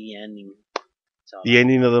the ending. So The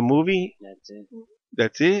ending of the movie. That's it.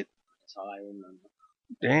 That's it. That's all I remember.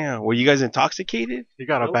 Damn. Were you guys intoxicated? You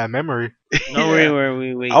got a Nope. bad memory. No, Yeah.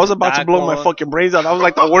 we I was about to blow my fucking brains out. That was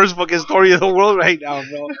like the worst fucking story of the world right now,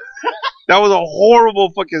 bro. That was a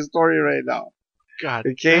horrible fucking story right now. God,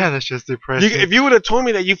 Okay. yeah, that's just depressing. If you would have told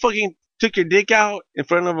me that you fucking took your dick out in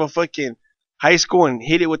front of a fucking high school and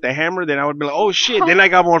hit it with a hammer, then I would be like, oh shit. Then I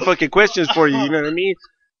got more fucking questions for you. You know what I mean?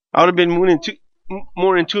 I would have been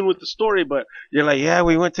more in tune with the story. But you're like, yeah,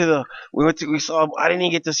 we saw. I didn't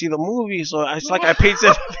even get to see the movie, so it's like I paid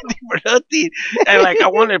 $7.50 for nothing. And like I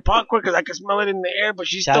wanted popcorn because I could smell it in the air, but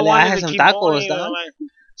she still Chale, I wanted had to some keep tacos, going. dog.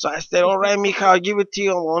 So I said, all right, mija, I'll give it to you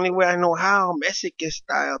the only way I know how, Mexican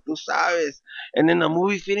style, tú sabes. And then the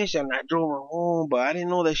movie finished and I drove her home, but I didn't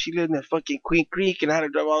know that she lived in fucking Queen Creek and I had to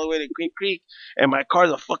drive all the way to Queen Creek. And my car's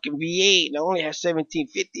a fucking V8 and I only had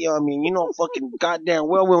 $17.50 on me. And you know, fucking goddamn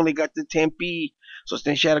well, we only got to Tempe. So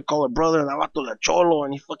then she had to call her brother and I went to La Cholo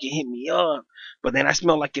and he fucking hit me up. But then I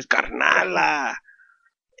smelled like his carnala.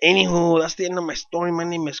 Anywho, that's the end of my story. My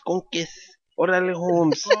name is Conques. Orale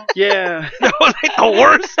Holmes. Yeah. That was like the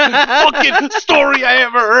worst fucking story I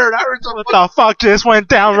ever heard. I heard something. What the fuck just went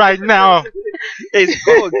down right now? Hey,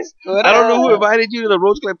 Skokes. I don't know who invited you to the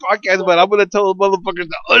Roach Clip podcast, but I'm going to tell the motherfuckers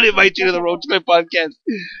to uninvite you to the Roach Clip podcast.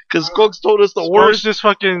 Because Skokes told us the Worst, just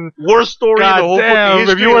fucking. worst story in the God whole damn! fucking If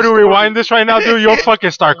history you were of to stories. rewind this right now, dude, you'll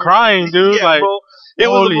fucking start crying, dude. Yeah, like, bro. It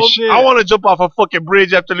was holy the most, shit. I want to jump off a fucking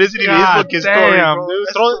bridge after listening to his God fucking damn, story, bro.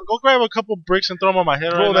 dude. Go grab a couple bricks and throw them on my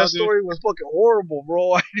head Bro, right that now, story was fucking horrible,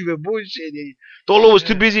 bro. I didn't even bullshit it. Tolo was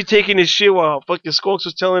too busy taking his shit while fucking Skokes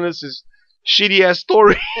was telling us his shitty ass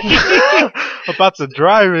story. dude. About to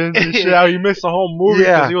drive in and shit. How he missed the whole movie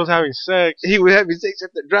because Yeah. he was having sex. He was having sex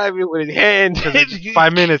after driving with his hand.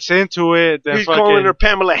 5 minutes into it, then He's calling her fucking.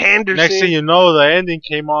 Pamela Henderson. Next thing you know, the ending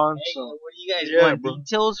came on. Hey, So. what do you guys Yeah, want? bro.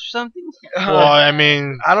 Details or something? Well, I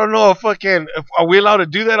mean, I don't know if are we allowed to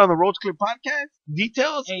do that on the Roach Clip podcast?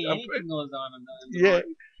 Details? Hey, anything goes on. Yeah.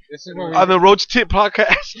 This is what On the Roach Tip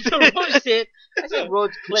podcast. Roach tip. That's a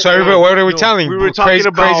roach clip. So, everybody, what are we No, telling? we were talking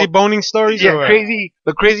about- crazy boning stories. Yeah, or what? crazy.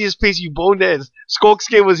 The craziest place you boned at. Skokes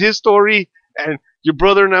gave us his story, and your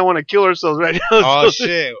brother and I want to kill ourselves right now. Oh So-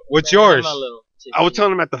 shit! What's yours? I was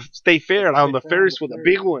telling him at the State Fair on the Ferris with a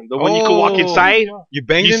big one, the one you could walk Oh. inside. You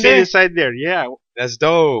banged You in sit there? inside there, yeah, That's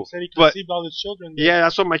dope. said he But- conceived all his children. yeah.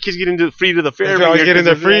 That's what my kids get into free to the fair. That's why every we year get in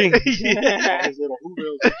there 'cause of free. that. All his little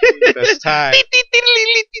hoovers. That's tight.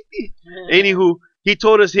 Anywho, he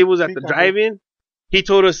told us he was at the Think I drive-in. He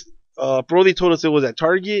told us, Brody told us it was at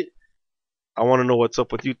Target. I want to know what's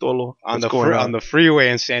up with you, Tolo. On What's the going on the freeway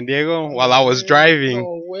in San Diego while I was driving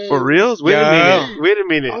For reals? Wait Yeah. a minute. Wait a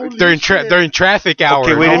minute. during traffic hours.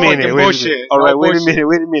 Okay, wait a No minute. fucking Wait a bullshit. minute. All right, No wait a bullshit. minute.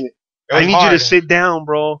 Wait a minute. It was I need you hard. to sit down,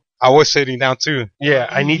 bro. I was sitting down too. Yeah,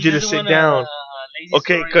 I need you to sit down.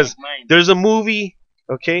 Okay, Okay, 'cause There's a movie,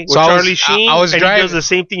 okay, with So I was- Charlie Sheen, I was and driving- he does the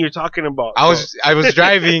same thing you're talking about. I was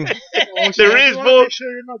driving. There is, bro.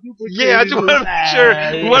 Yeah, I just want to make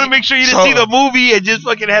sure. We want to make sure you didn't So- see the movie and just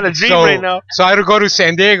fucking had a dream so, right now. so I had to go to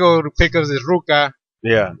San Diego to pick up this ruca.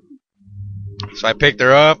 Yeah, So I picked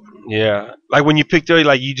her up. yeah. Like when you picked her,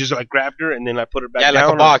 like you just like grabbed her and then I put her back Yeah, down.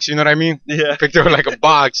 like a box. You know what I mean? Yeah. Picked her like a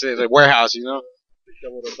box at a warehouse. You know?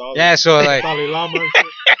 Yeah. So like, Dalai Lama.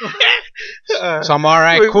 so I'm all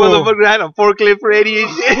right, Wait, cool. Motherfucker had a forklift ready and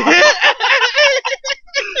shit.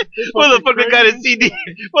 Motherfucker got a CD.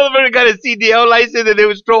 Motherfucker got a CDL license and they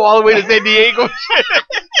was drove all the way to San Diego.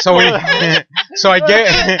 So we, so I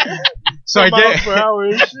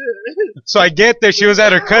get there. She was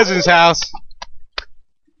at her cousin's house.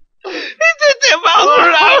 He did 10 miles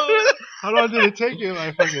per hour. How long did it take you?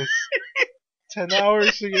 Like fucking 10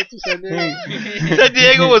 hours to get to San Diego? San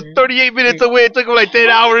Diego was 38 minutes away. It took him like 10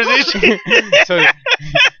 hours and shit.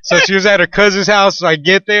 So she was at her cousin's house. So I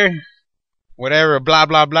get there, whatever, blah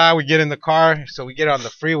blah blah. We get in the car, so we get on the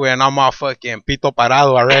freeway, and I'm all fucking pito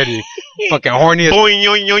parado already. fucking horniest, Boing,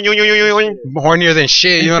 yoing, yoing, yoing, yoing, yoing. hornier than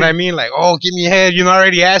shit. You know what I mean? Like, oh, give me a head. You're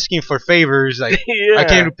already asking for favors. Like, Yeah. I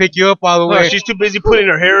came to pick you up all the way. No, she's too busy putting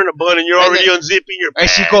her hair in a bun, and you're already unzipping your And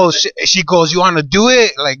pants. she goes, you want to do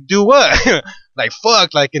it? Like, do what? Like,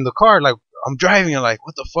 fuck, like in the car, like, I'm driving, and like,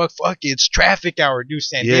 what the fuck? Fuck it. It's traffic hour, dude.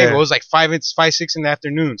 San Diego. Yeah. It was like 6 in the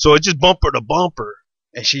afternoon. So it's just bumper to bumper.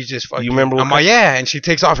 And she just fucking. You remember what I'm like, yeah. And she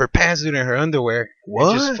takes off her pants, dude, and her underwear.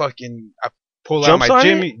 What? And just fucking. I pull Jumps out my on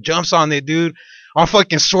Jimmy. Jumps on it, dude. I'm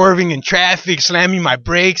fucking swerving in traffic, slamming my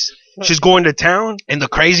brakes. She's going to town? And the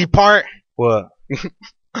crazy part, What?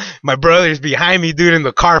 my brother's behind me, dude, in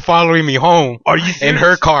the car following me home. Are you In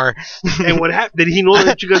her car. And what happened? Did he know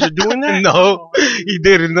that you guys are doing that? No, he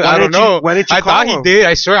didn't. Why I don't didn't you- know. why didn't you I call thought he him? did.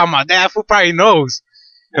 I swear, I'm my dad. Fool probably knows.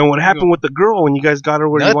 And what happened with the girl when you guys got her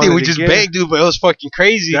where you Nothing. wanted We to just get? begged, dude, but it was fucking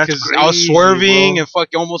crazy That's because I was crazy, swerving bro. and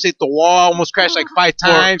fucking almost hit the wall, almost crashed like 5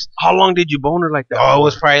 times. How long did you bone her like that? Oh, it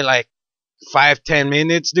was probably like 5-10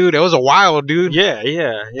 minutes, dude. It was a while, dude. Yeah,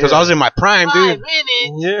 yeah. Because I was in my prime, dude.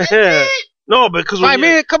 Yeah. No, because when 5 you-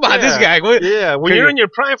 minutes? Come on, yeah. this guy. What? Yeah, when you're in your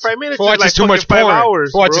prime, 5 minutes Who is watches like too much fucking porn? 5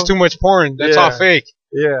 hours. Who watches bro. too much porn? That's all Yeah. fake.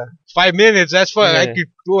 Yeah. 5 minutes, that's fun. Yeah.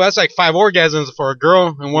 That's like 5 orgasms for a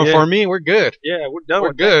girl and one Yeah. for me. We're good. Yeah, we're done We're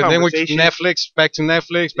with good. that Then we're conversation. Netflix, back to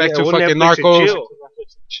Netflix, back Yeah, to we'll fucking Netflix and Narcos, chill.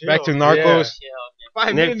 back to Narcos.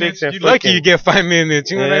 5 Netflix minutes. and You're lucky fucking- you get 5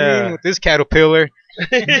 minutes. You know what I Yeah. mean? With this caterpillar.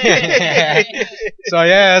 So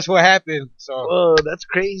yeah, that's what happened. So Whoa, that's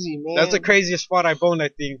crazy, man. that's the craziest spot I boned, I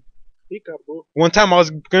think. One time I was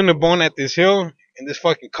gonna bone at this hill, and this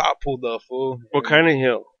fucking cop pulled up, fool. What kind of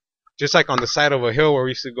hill? Just like on the side of a hill where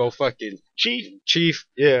we used to go fucking chief,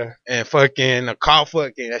 Yeah. and fucking a cop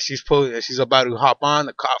fucking as she's about to hop on,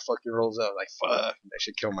 the cop fucking rolls up like fuck, that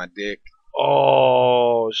should kill my dick.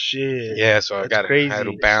 Oh shit. Yeah, so I That's got crazy. I had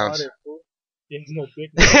to bounce.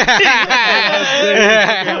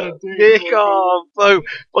 Dick off,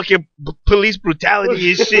 fucking police brutality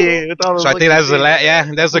and shit. With all So I think that's the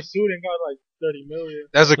that's the suit and got like 30 million.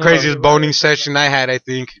 that's the craziest boning session I had, I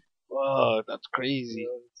think. Oh, that's crazy.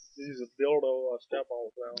 This is a dildo, strap on.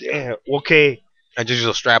 Damn. Okay. I just use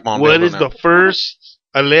a strap on. What is the first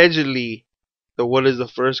allegedly? What is the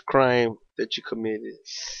first crime that you committed?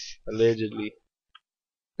 Allegedly,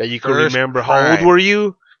 that you can First remember. How old crime. were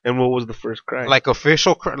you? And what was the first crime? like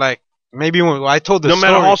official like maybe when I told the no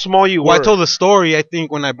story. matter how small you were. Well, I told the story. I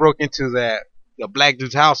think when I broke into the black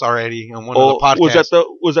dude's house already on one of the podcasts.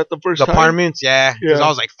 was that the first the time? apartments? Yeah, because Yeah. I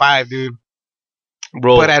was like 5, dude.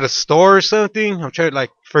 Bro, But at a store or something, I'm trying like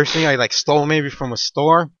first thing I like stole maybe from a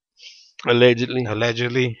store allegedly.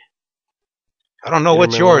 allegedly. I don't know You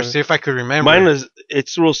what's remember yours. it? See if I could remember. Mine was.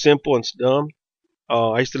 It's real simple and dumb.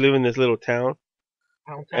 I used to live in this little town,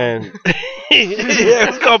 and yeah,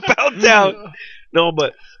 it's called Pound Town. No,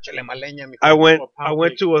 but I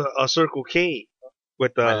went to a Circle K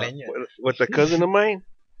with a cousin of mine,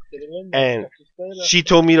 and she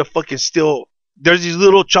told me to fucking steal. There's these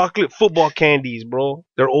little chocolate football candies, bro.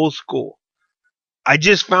 They're old school. I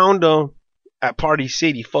just found them at Party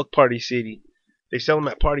City. Fuck Party City. They sell them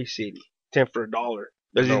at Party City. 10 for $1.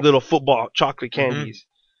 There's these little football chocolate candies.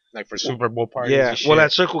 like for Super Bowl parties. Yeah. and shit. Well,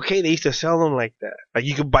 at Circle K, they used to sell them like that. Like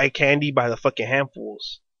you could buy candy by the fucking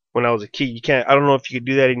handfuls. When I was a kid, you can't. I don't know if you could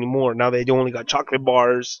do that anymore. Now they only got chocolate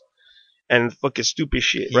bars and fucking stupid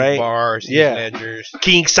shit, Heat right? bars, heat Yeah. ledgers.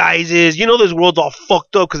 King sizes. You know, this world's all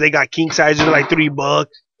fucked up because they got king sizes for like $3.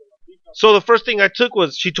 So the first thing I took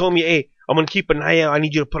was she told me, "Hey, I'm gonna keep an eye out. I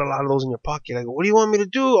need you to put a lot of those in your pocket." I go, "What do you want me to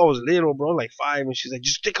do?" I was little, bro, like 5, and she's like,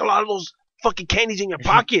 "Just stick a lot of those fucking candies in your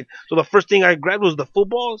pocket." So the first thing I grabbed was the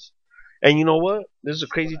footballs, and you know what? This is a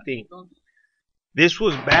crazy thing. This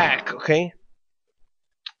was back, okay?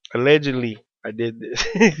 Allegedly, I did this.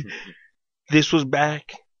 This was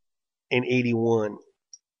back in '81.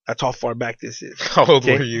 That's how far back this is. How old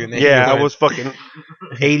Okay. were you? In Yeah, 81? I was fucking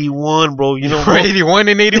 81, bro. You know, You were 81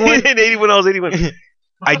 and 81. in 81, I was 81.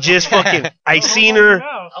 I just fucking, I seen her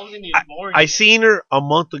a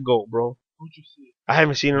month ago, bro. I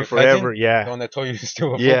haven't seen her Your forever. cousin? Yeah, The one that told you to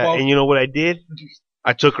steal a yeah. football? And you know what I did?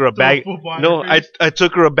 I took her a bag. No, I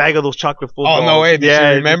took her a bag of those chocolate footballs. Oh, no way. Did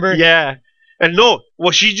yeah, she remember? Yeah. And no,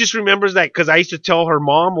 well, she just remembers that because I used to tell her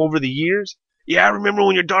mom over the years. Yeah, I remember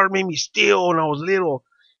when your daughter made me steal when I was little.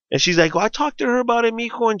 And she's like, "Oh, I talked to her about it,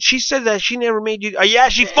 mijo, and she said that she never made you." Yeah,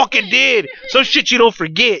 she fucking did. Some shit you don't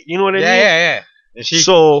forget. You know what I mean? Yeah. And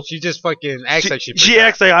she just fucking acts like she she forgot.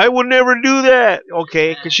 acts like I would never do that.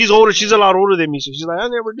 Okay, because she's older. She's a lot older than me, so she's like, "I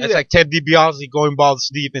never do It's that." like Ted DiBiase going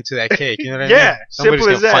balls deep into that cake. You know what I Yeah, mean? Somebody's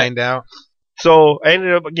simple as gonna that. find out. So I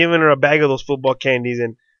ended up giving her a bag of those football candies,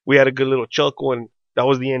 and we had a good little chuckle, and that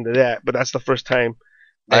was the end of that. But that's the first time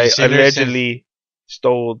Have I you seen her allegedly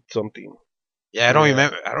stole something. Yeah, I don't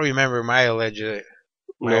remember. I don't remember my alleged.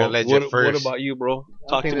 What about you, bro?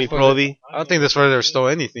 Talk to me, Prodi. I don't think this brother ever stole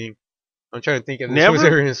anything. I'm trying to think if this Never? was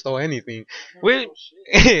ever stole anything. What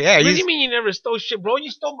Yeah, do you mean you never stole shit, bro? You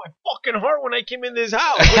stole my fucking heart when I came in this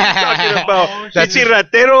house. What are you talking about? That's That's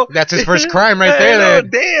ratero. that's his first crime right there. Then.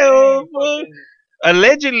 Damn, bro.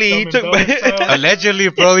 Allegedly, he took my. Allegedly,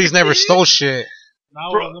 Brody's never stole shit. Now,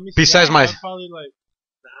 let me see. Besides my- That's probably like.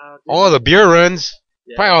 All the beer runs.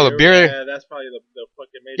 Probably all the beer. Yeah, that's probably the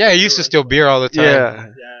fucking major. Yeah, I used to steal beer all the time. Yeah.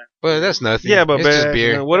 Yeah. But that's nothing. Yeah, but it's just man,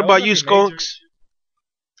 beer. what That about was you, like a major- Skunks?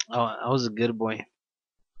 Oh, I was a good boy.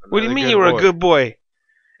 What do you Another mean good you were boy. a good boy?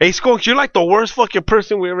 Hey, Skunks, you're like the worst fucking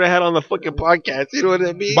person we ever had on the fucking podcast. You know what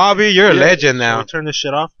I mean? Bobby, you're a Yeah. legend Now now. turn this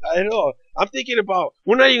shit off. I know. I'm thinking about,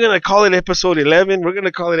 we're not even going to call it episode 11. We're going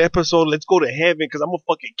to call it episode Let's Go to Heaven because I'm going to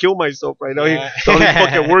fucking kill myself right now. Yeah. The only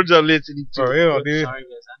fucking words I'm listening to. For real, dude. Sorry,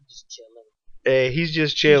 guys. I'm just chilling. Hey, he's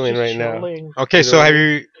just chilling right now. Okay, so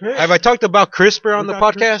have I talked about CRISPR on the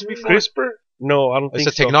podcast before? CRISPR? No, I don't think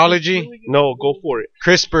It's a so. technology. No, go for it.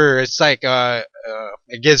 CRISPR, it's like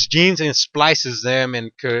it gets genes and splices them,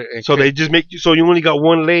 and So they just make you, so you only got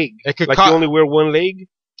one leg. it could Like cause you only wear one leg?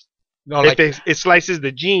 no, If like it slices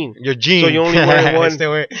the gene. your gene. so you only wear one. Stay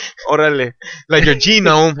away. Orale. Like your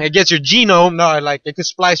genome, it gets your genome. No, like it could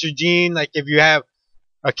splice your gene. Like if you have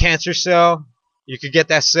a cancer cell, you could get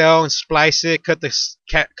that cell and splice it, cut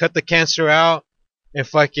the cancer out, and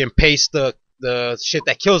fucking paste the shit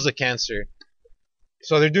that kills the cancer.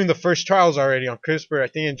 So they're doing the first trials already on CRISPR. I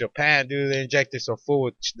think in Japan, dude, they injected some fool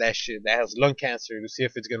with that shit that has lung cancer to see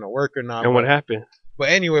if it's gonna work or not. And what happened? But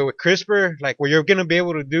anyway, with CRISPR, like what you're gonna be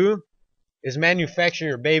able to do is manufacture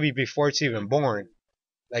your baby before it's even born.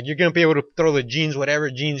 Like you're gonna be able to throw the genes, whatever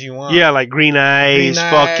genes you want. Yeah, like green eyes, Green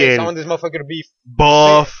eyes, fucking I want this motherfucker to be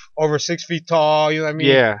buff. over 6 feet tall. You know what I mean?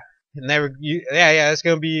 Yeah. That's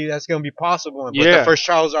gonna be possible. But Yeah. the first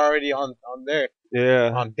trial's already on there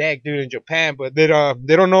Yeah. on deck, dude, in Japan. But they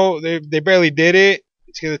don't know. They barely did it.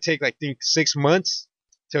 It's gonna take like I think 6 months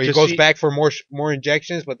till he To goes see- back for more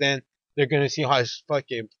injections. But then they're gonna see how his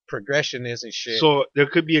fucking progression is and shit. So there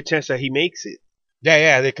could be a chance that he makes it.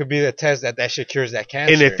 yeah, they could be the test that shit cures that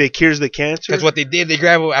cancer. And if it cures the cancer, That's what they did. They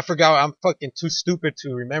grabbed. I forgot. I'm fucking too stupid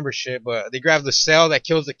to remember shit. But they grabbed the cell that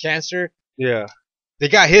kills the cancer. yeah. They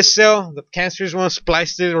got his cell, the cancer's one,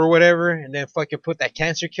 spliced it or whatever, and then fucking put that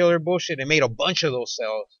cancer killer bullshit and made a bunch of those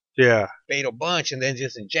cells. Yeah. Made a bunch and then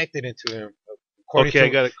just injected into him. Okay, I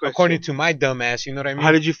got a question. According to my dumb ass, you know what I mean?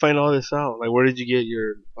 How did you find all this out? Like, where did you get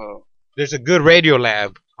your? There's a good radio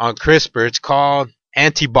lab on CRISPR. It's called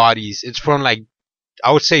Antibodies. It's from like,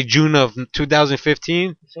 I would say June of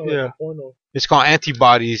 2015. Yeah. It's called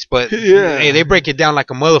Antibodies, but Yeah. hey, they break it down like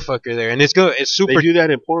a motherfucker there, and it's good. It's They super. do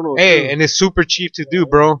that in porno. Hey, too. and it's super cheap to do,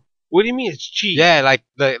 bro. What do you mean it's cheap? Yeah, like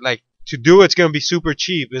to do it's gonna be super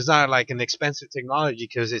cheap. It's not like an expensive technology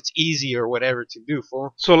because it's easy or whatever to do,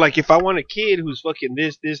 fool. So like, if I want a kid who's fucking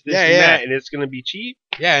this, Yeah, and yeah. that, and it's gonna be cheap.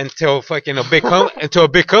 Yeah, until fucking until a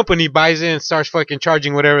big company buys it and starts fucking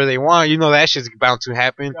charging whatever they want. You know that shit's bound to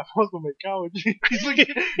happen. He's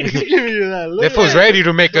giving you that look. That fool's ready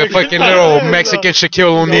to make a fucking little Mexican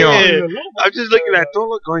Shaquille O'Neal. Yeah. I'm just looking at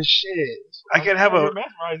Tolo going, shit. I could have a.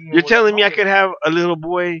 You're telling me I could have a little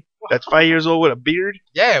boy that's 5 years old with a beard?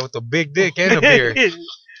 Yeah, with a big dick and a beard.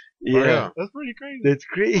 Yeah. real. That's pretty crazy. That's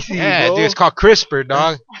crazy. Yeah, bro. dude, it's called CRISPR,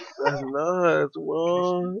 dog. That's nuts,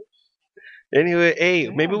 bro. Anyway, hey,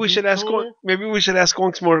 maybe we should ask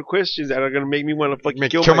Skunks more questions that are gonna make me want to fucking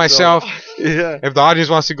kill myself. Yeah. If the audience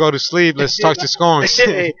wants to go to sleep, let's talk to Skunks.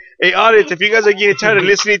 hey, audience, if you guys are getting tired of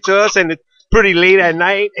listening to us and it's pretty late at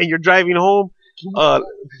night and you're driving home,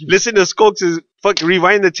 listen to Skunks' fucking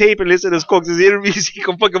rewind the tape and listen to Skunks' interviews. He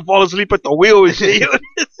can fucking fall asleep at the wheel and shit. You know what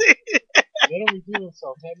I'm saying?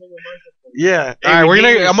 Yeah. All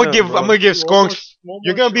right, I'm gonna give Skunks.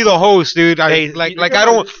 You're gonna be the host, dude. Hey,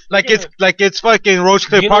 It's fucking Roach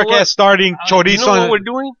Clip You know Podcast what? starting Chorizo. You know what we're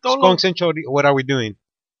doing? Skunks and Chorizo. What are we doing?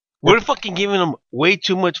 We're fucking giving them way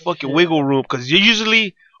too much fucking wiggle room because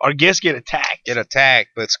usually our guests get attacked. Get attacked,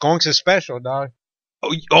 but Skunks is special, dog.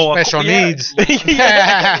 Oh, Special yeah. needs.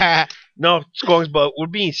 Yeah. No, Skunks, but we're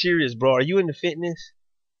being serious, bro. Are you into fitness?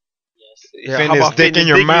 Yeah, how Fitness about dick in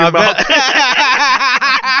your mouth.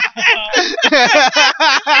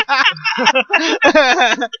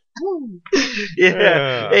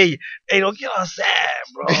 Yeah. Hey, don't get all sad,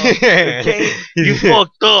 bro. Okay, you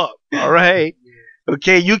fucked up. All right.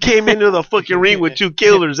 Okay, you came into the fucking ring with two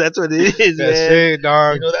killers. That's what it is, That's man. it,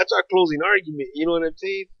 dog. You know, that's our closing argument. You know what I'm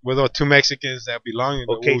saying? We're the two Mexicans that belong in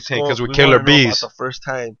the Okay, Wu-Tang because Skunks, we're we killer wanna know about bees. the first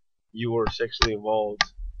time you were sexually involved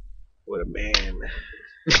with a man.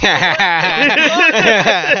 What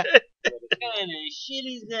kind of shit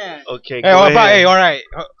is that? Okay, Hey, go what about? ahead. Hey, all right.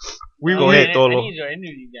 We Go we- ahead, Tolo. I need to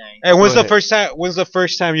interview guys. Hey, when's Go the first time? When's the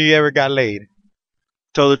first time you ever got laid?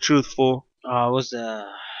 Tell the truth, fool. It was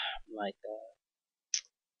like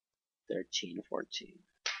 13, 14.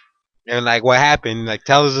 And like, what happened? Like,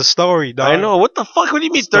 tell us a story, dog. I know. What the fuck? What do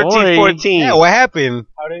you mean Story. 13, 14? Yeah, what happened?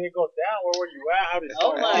 How did it go down? Where were you at? How did it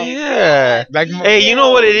Oh go my down? Yeah. Like, Hey, you know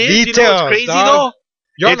what it is? You know Details, what's crazy dog. though?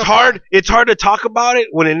 You're on It's the- hard. It's hard to talk about it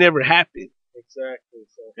when it never happened. Exactly.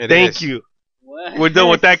 So. It Thank is. you. What? We're done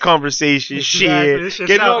with that conversation. Exactly. This Shit. shit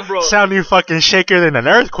Get sound, on, bro. sound you fucking shakier than an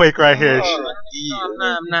earthquake right here. No,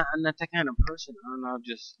 I'm not that kind of person. I don't know. I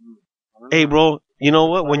don't Hey, know. bro. You know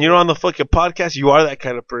what? When you're on the fucking podcast, you are that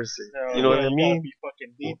kind of person. You know what I gotta mean? be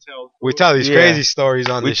fucking detailed. We tell these Yeah. crazy stories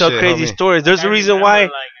on We this tell shit, crazy homie. stories. There's a reason why.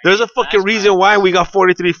 There's a fucking reason why we got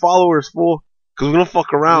 43 followers, fool. Cause we don't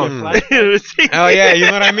fuck around. Hell yeah, you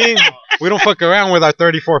know what I mean? We don't fuck around with our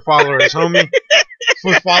 34 followers, homie.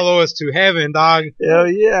 We'll follow us to heaven, dog. Hell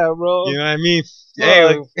yeah, bro. You know what I mean?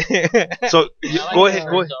 Fuck. Hey. So go ahead,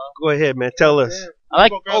 go ahead, man. Tell us. I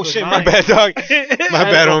like. Oh shit, my bad, dog. My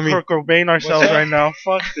bad, homie. Kurt Cobain ourselves right now.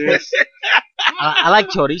 Fuck this. I like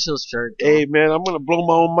Chorizo's shirt. though. Hey, man, I'm gonna blow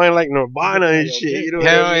my own mind like Nirvana and shit. You know what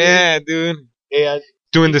I Hell mean? yeah, dude. Yeah.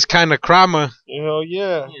 Doing this kind of krama. Hell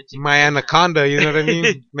yeah. My anaconda, you know what I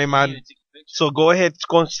mean? Made my So go ahead,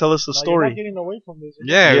 go and tell us the Now, you're not story. getting away from this.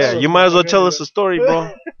 Yeah. Yeah, you might as well tell us the story,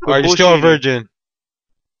 bro. Are you still a virgin?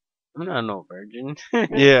 I'm not no virgin.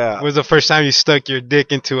 Yeah. When was the first time you stuck your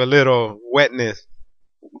dick into a little wetness?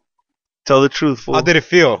 Tell the truth, fool. How did it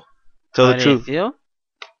feel? Tell How the did truth. it feel?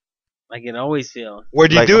 Like it always feels.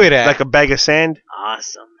 Where'd you Like do it at? Like a bag of sand.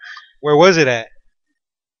 Awesome. Where was it at?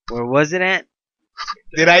 Where was it at?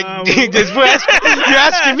 Did I just you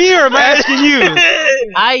asking me or am I asking you?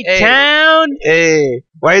 I-Town. Hey,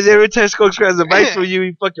 why is every time Skunk grabs the mic from you,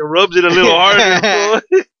 he fucking rubs it a little harder,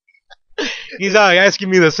 fool? He's out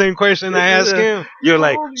asking me the same question I asked him. You're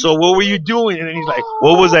like, so what were you doing? And then he's like,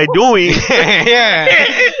 what was I doing? Yeah.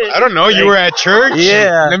 I don't know. You were at church?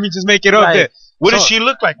 Yeah. Let me just make it up Like, there. What does So- she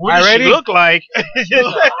look like? What I does she ready? look like?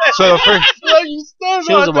 So the first,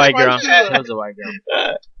 She was a white girl. She was a white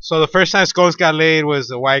girl. so the first time Scones got laid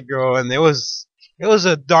was a white girl, and it was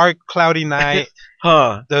a dark, cloudy night.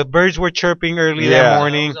 Huh. The birds were chirping early Yeah. that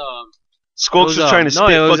morning. Skunks was trying to spit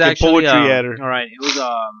fucking poetry at her. All right,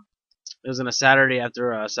 it was on a Saturday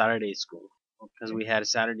after Saturday school because we had a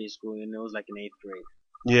Saturday school and it was like in 8th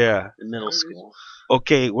grade, Yeah. in middle school.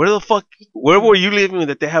 Okay, where were you living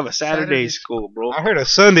that they have a Saturday school, bro? I heard a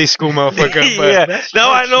Sunday school motherfucker, but Yeah,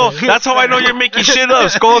 now I know. That's how I know you're making shit up,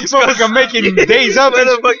 Skunks. motherfucker making days up. And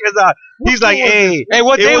Motherfuckers are- He's like, hey, hey,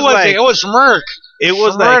 what it day was was like- it? It was Schmirk. it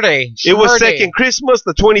was like, Schmurday. it was Schmurday. second Christmas,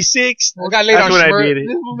 the 26th. I got laid That's on when I Schmirk. did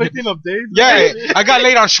it. Making up days. Yeah, I got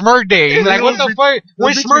laid on Schmirk Day. He's like, what the fuck?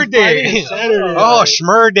 When's Schmirk Day? Oh,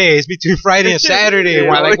 Schmirk Day. It's between Friday and Saturday.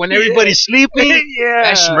 Yeah, Like when everybody's sleeping. Yeah,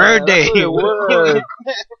 That's Schmirk Day. that's what it was.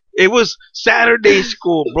 It was Saturday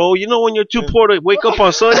school, bro. You know when you're too poor to wake up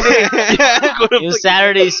on Sunday? You go to It was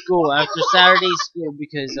Saturday school after Saturday school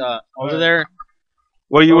because over there,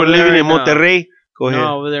 where you were over living there in in, Monterrey. Go ahead.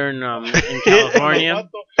 no, over there in California,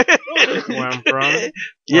 where I'm from.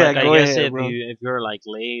 Yeah, like, go I guess ahead, bro. if you're like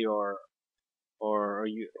late or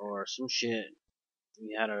some shit,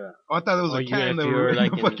 you had a I thought it was Or a you- cat in if the you were,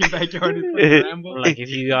 like, in- fucking backyard. in Rambo. or like if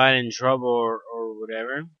you got in trouble or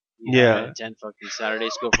whatever. You Yeah. had to attend fucking Saturday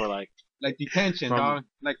school for like Like detention, From- dog.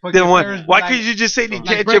 Like fucking Then what? Sarah's Why like- could you just say like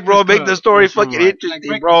detention, bro? Breakfast Make the Club. story That's from, fucking like- interesting,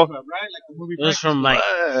 Breakfast bro. Club, right? Like the movie it was Breakfast from like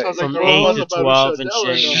Fuck. from like 8 Roll's to about to 12 shut and down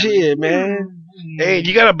right shit. now. Shit, man. Hey,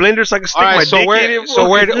 you got a blender so I can stick All right, my so dick in where, it? so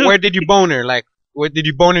where did you bone her? Like, where did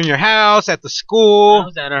you bone her in your house, at the I school,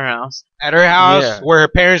 was at her house. at her house? Yeah. Were her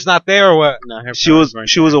parents not there or what? No, her She was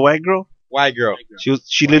parents weren't a white girl. White girl. there.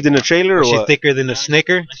 She lived in a trailer or Was she what? thicker than a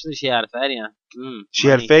Snicker? Actually, she had a feria. She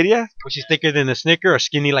had money. feria. Was she thicker than a Snicker or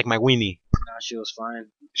skinny like my weenie? No, she was fine.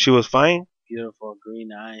 She was fine. Beautiful green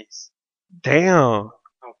eyes. Damn.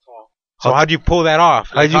 So how'd you pull that off?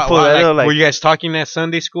 How'd you pull that off, like- were you guys talking at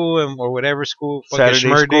Sunday school or whatever school? Fucking Saturday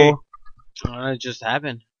Schmur Day? school. It just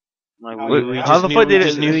happened. Like Wait, we how just the knew, fuck we did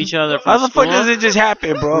just it- knew each other from How the fuck school. does it just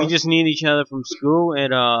happen, bro? We just knew each other from school,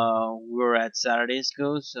 and we were at Saturday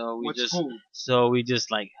school, so we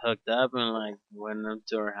just like hooked up and like went up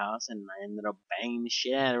to her house, and I ended up banging the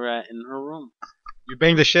shit out of her in her room. You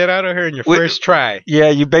banged the shit out of her in your Wait. first try. Yeah,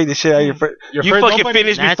 you banged the shit out of your first. Your You first- fucking nobody-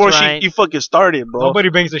 finished That's before right. you fucking started, bro. Nobody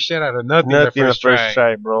bangs the shit out of nothing, Nothing the first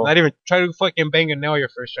try. bro. Not even try to fucking bang a nail your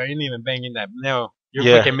first try. You didn't even bang in that nail. You're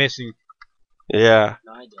Yeah. fucking missing. Yeah.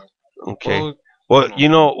 No, I did. Okay. Well, you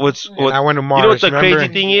know what's And what I went to Mars. you know what the remember?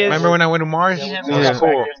 crazy thing is? Remember when I went to Mars? Yeah, It was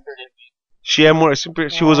cool. She had more.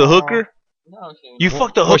 She was a hooker. No, You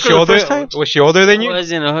fucked a Was she hooker the older? first time. Was she older than I you?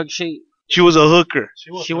 was in a hook. She was a hooker.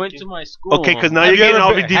 She went to my school. Okay, because now Have you're you getting ever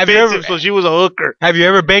all been- have you defensive. ever- So she was a hooker. Have you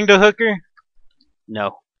ever banged a hooker?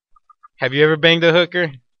 No. Have you ever banged a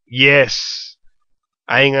hooker? Yes.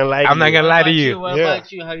 I ain't gonna lie. I'm not gonna lie to you. What Yeah.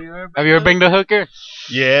 about you? Have you ever? Have you ever banged a hooker?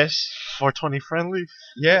 Yes. 420 friendly.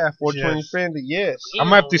 Yeah. 420 Yes. friendly. Yes. I'm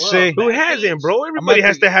gonna have to say. Who hasn't, bro? Everybody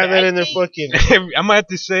has to have that in their fucking. I'm gonna have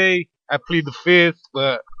to say I plead the fifth,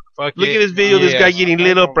 but fuck Look it. at this video. This Yeah. guy getting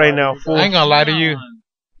lit up right now. Fool. I ain't gonna lie to you.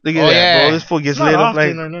 Look at Oh, that, yeah. bro. This fool gets It's lit not up like.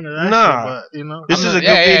 often or none of that Nah. shit, but, you know. This is a good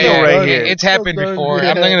Yeah, yeah, video yeah. right It- here. It's happened before.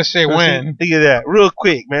 I'm not gonna say when. Look at that. Real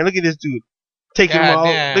quick, man. Look at this dude. Taking him God out.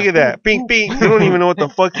 damn. Look at that. Ping, ping. You don't even know what the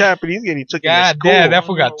fuck's happening. He's getting taken to God school. damn, that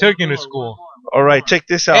fool got taken to school. All right, check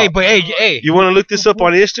this out. Hey, but hey, You want to look this up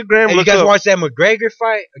on Instagram? hey, you Look guys up. watch that McGregor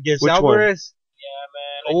fight against Which one? Alvarez?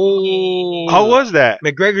 Yeah, man. Oh, How was that?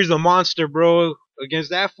 McGregor's a monster, bro.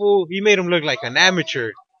 Against that fool, he made him look like an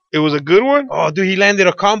amateur. It was a good one? Oh, dude, he landed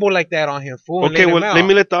a combo like that on him, fool. and Okay, laid well, him out. let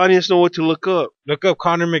me let the audience know what to look up. Look up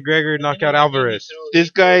Conor McGregor knockout Alvarez. This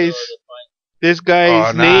guy's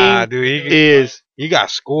Oh, nah, name dude, is he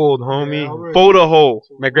got schooled, homie. Photoho.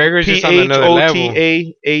 McGregor's just on another level.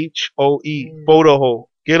 Phothahoe. Photoho.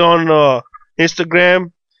 Get on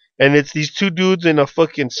Instagram, and it's these two dudes in a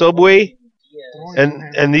fucking subway,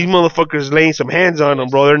 and these motherfuckers laying some hands on them,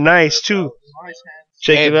 bro. They're nice too.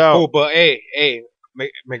 Check Hey, it out. cool, but hey,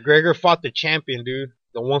 McGregor fought the champion, dude.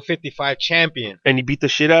 The 155 champion. And he beat the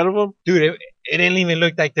shit out of him. Dude, it didn't even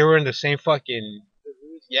look like they were in the same fucking.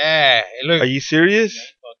 Yeah, Are you serious?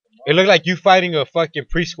 it looked like you fighting a fucking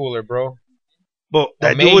preschooler, bro. But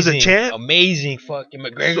that dude was a champ. Amazing fucking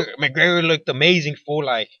McGregor looked amazing, fool.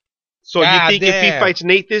 Like So you God think if he damn. fights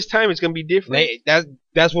Nate this time, it's gonna be different? Nate,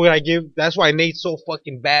 that's what I give. That's why Nate's so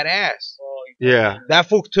fucking badass. Yeah, That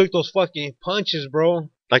fool took those fucking punches, bro.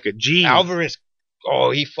 like a G. Alvarez,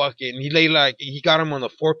 he lay like he got him on the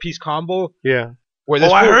 4-piece combo. Yeah. Where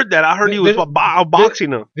this Oh, I fool- heard that. I heard he was this-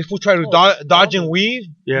 boxing him. This fool tried to dodge and weave.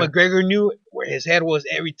 Yeah. McGregor knew where his head was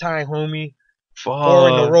every time, homie. Fuck. 4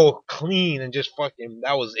 in a row, clean, and just fucking.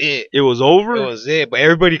 That was it. It was over. It was it. But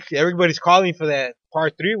everybody's calling for that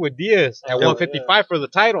part 3 with Diaz at 155 for the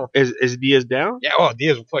title. Is Diaz down? Yeah,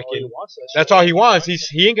 Diaz fucking. That's all he wants.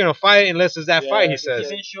 He ain't gonna fight unless it's that fight. He says.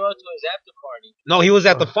 He didn't show up to his after party. No, he was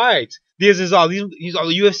at the fight. Diaz is all. He's all.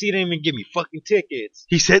 The UFC didn't even give me fucking tickets.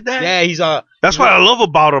 He said that. Yeah, he's all. That's what I love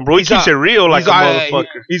about him, bro. He He's keeps a- it real, like he's a all-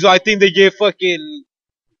 motherfucker. He's all. I think they give fucking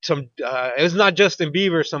some. It's not Justin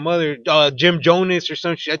Bieber, some other Jim Jonas or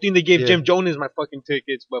some shit. I think they gave Yeah. Jim Jonas my fucking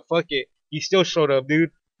tickets, but fuck it, he still showed up,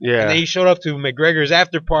 dude. Yeah. And then he showed up to McGregor's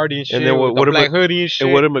after party and shit. And then what- with what the black about- hoodie and shit.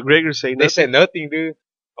 and what did McGregor say? They Nothing? said nothing, dude.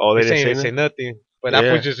 Oh, they They didn't say say nothing. nothing. But that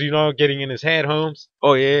Yeah. was just getting in his head, Holmes.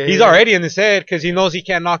 Oh yeah. He's yeah. already in his head because he knows he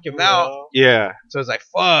can't knock him out. Yeah. So it's like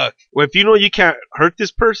fuck. Well, if you know you can't hurt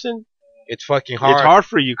this person, It's fucking hard. it's hard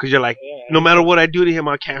for you because you're like, no matter what I do to him,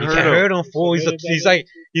 I can't You hurt can't him. hurt him, fool.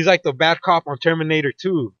 He's like the bad cop on Terminator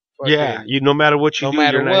 2. Yeah. Fucking- You no matter what you no do,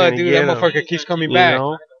 matter you're not what, gonna dude. get That him, motherfucker keeps coming you back.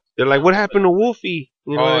 know? They're like, what happened to Wolfie?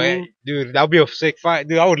 You know what I mean? Dude, that would be a sick fight,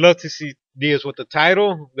 dude. I would love to see Diaz with the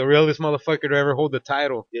title, the realest motherfucker to ever hold the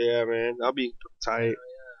title. Yeah, man. That'll be tight.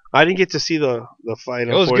 I didn't get to see the fight.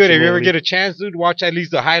 It was good. If you ever unfortunately. get a chance, dude, watch at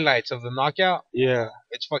least the highlights of the knockout. Yeah.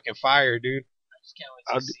 It's fucking fire, dude. I just can't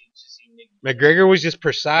I'll wait d- to see Nick. McGregor was just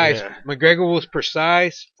precise. Yeah. McGregor was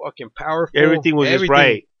precise, fucking powerful. Everything was just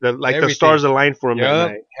right. The Everything. stars aligned for him that Yup.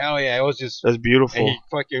 night. Hell yeah, it was just. That's beautiful. And he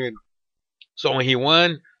fucking. So when he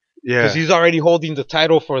won, Yeah. because he's already holding the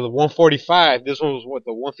title for the 145. This one was what,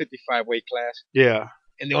 the 155 weight class, Yeah.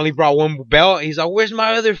 and they only brought one belt. He's like, "Where's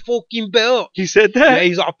my other fucking belt?" He said Yeah, that.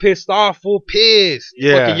 he's all pissed off, full pissed.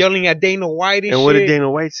 Yeah. Fucking yelling at Dana White and, And shit. what did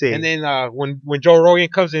Dana White say? And then when Joe Rogan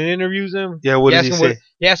comes and interviews him, Yeah, what did he he asks him say?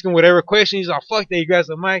 he asks him whatever question. He's like, "Fuck that!" He grabs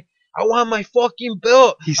the mic. I want my fucking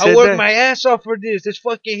belt. He I said worked that? my ass off for this. This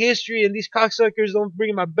fucking history, and these cocksuckers don't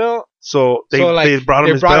bring my belt. So they brought him they his brought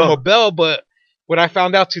belt. him a belt, but what I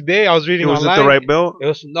found out today, I was reading Was it online. the right belt? It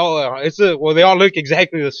was well, they all look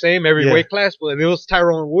exactly the same every Yeah. weight class, but it was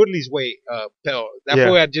Tyrone Woodley's weight belt. That Yeah.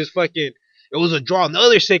 boy had just fucking. It was a draw.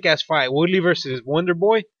 Another sick ass fight. Woodley versus Wonder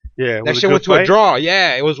Boy. Yeah. That was it shit good went to a fight? draw.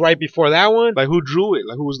 Yeah, it was right before that one. Like who drew it?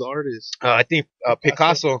 Like who was the artist? I think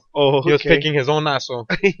Picasso. Oh, okay. He was picking his own aso.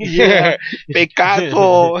 Yeah.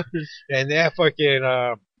 Picasso. And that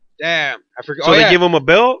fucking damn, I forgot. So they give him a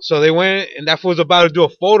belt? So they went, and that fool's about to do a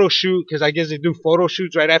photo shoot because I guess they do photo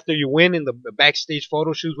shoots right after you win in the backstage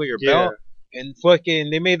photo shoots with your Yeah. belt. and fucking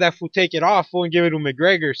they made that fool take it off, fool, and give it to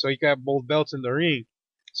McGregor, so he got both belts in the ring.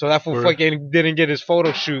 So that fool fucking didn't get his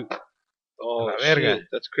photo shoot. Oh shit,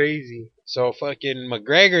 that's crazy. So fucking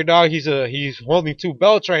McGregor, dog, he's holding 2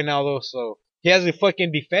 belts right now though. So he hasn't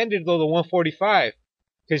fucking defended though the 145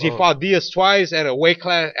 because he fought Diaz twice at a weight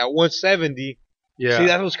class at 170. Yeah. See,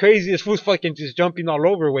 that was crazy. This fool's fucking just jumping all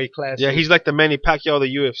over weight classes. Yeah, he's like the Manny Pacquiao of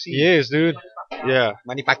the UFC. He is, dude. Yeah.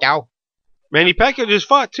 Manny Pacquiao. Manny Pacquiao just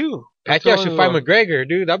fought too. Pacquiao should fight McGregor,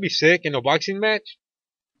 dude. That'd be sick in a boxing match.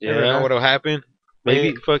 Yeah. Never know what'll happen.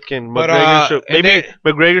 Maybe fucking McGregor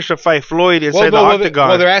McGregor should fight Floyd inside the octagon.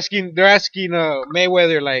 Well, they're asking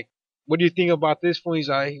Mayweather, like, what do you think about this one? He's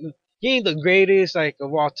like, he ain't the greatest, like,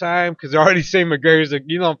 of all time, because they're already saying McGregor's,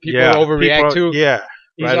 people overreact too. Yeah,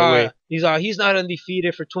 he's not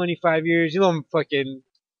undefeated for 25 years. Fucking.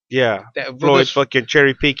 Yeah, Floyd's fucking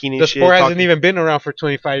cherry picking and the shit. The sport hasn't even been around for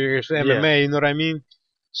 25 years for MMA, you know what I mean?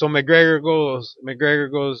 So McGregor goes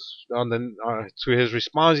on to his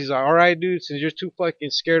response. He's like, all right, dude, since you're too fucking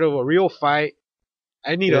scared of a real fight,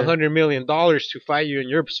 I need $100 million to fight you in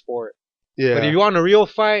your sport. Yeah. But if you want a real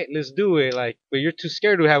fight, let's do it. Like, but you're too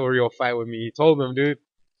scared to have a real fight with me. He told him, dude.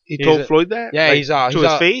 He told Floyd that? Yeah, like, to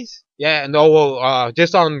his face? Yeah, no,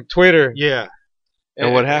 just on Twitter. Yeah.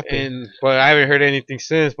 And what happened? But I haven't heard anything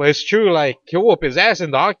since. But it's true, like, he'll whoop his ass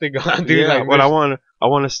in the octagon, dude. Yeah, like, but I want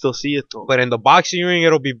to still see it though. But in the boxing ring, I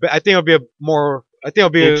think it'll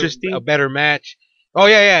be interesting, a better match. Oh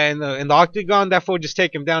yeah. In the octagon, that fool just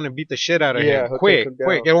take him down and beat the shit out of him. Quick.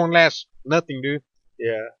 It won't last nothing, dude.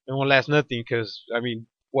 Yeah. It won't last nothing, cause I mean,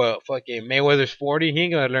 fucking Mayweather's 40. He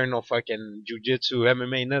ain't gonna learn no fucking jiu-jitsu,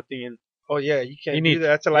 MMA, nothing. And oh yeah, you can't do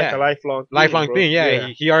that. That's a lifelong thing. Yeah.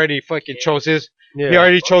 He already fucking chose his. Yeah. He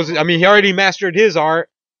already chose it. I mean, he already mastered his art.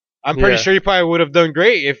 I'm pretty sure he probably would have done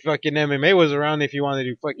great if fucking MMA was around, if he wanted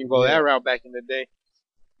to fucking go that route back in the day.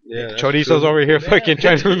 Yeah. Chorizo's over here fucking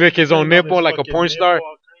trying to lick his own nipple like a porn star. I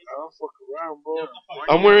don't fuck around, bro.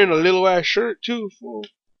 I'm wearing a little ass shirt too, fool.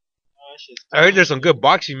 I heard there's some good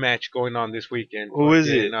boxing match going on this weekend. Who is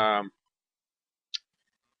it?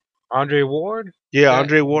 Andre Ward? Yeah,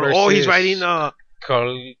 Andre Ward. Oh, he's fighting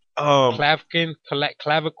clavicle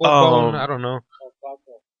bone. I don't know.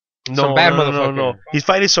 Some bad motherfucker. No. He's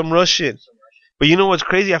fighting some Russian. But you know what's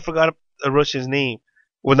crazy? I forgot a Russian's name.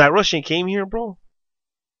 When that Russian came here, bro,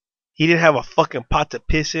 he didn't have a fucking pot to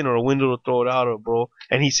piss in or a window to throw it out of, bro.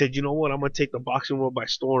 And he said, you know what? I'm going to take the boxing world by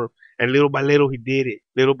storm. And little by little, he did it.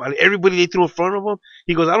 Little by little. Everybody they threw in front of him,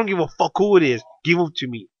 he goes, I don't give a fuck who it is. Give them to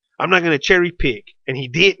me. I'm not going to cherry pick. And he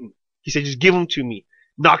didn't. He said, just give them to me.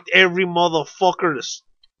 Knocked every motherfucker.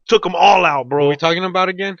 Took them all out, bro. What are we talking about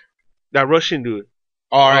again? That Russian dude.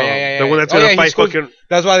 Oh, yeah. The one that's gonna fight fucking.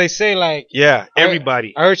 That's why they say, like. Yeah,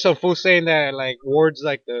 everybody. I heard some fool saying that, like, Ward's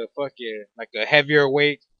like the fucking, like a heavier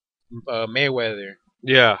weight Mayweather.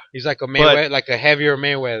 Yeah. He's like like a heavier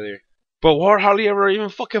Mayweather. But Ward hardly ever even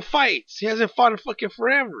fucking fights. He hasn't fought in fucking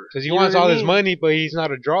forever. Because he wants all this money, but he's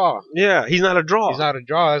not a draw. Yeah, he's not a draw. He's not a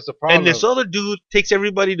draw. That's the problem. And this other dude takes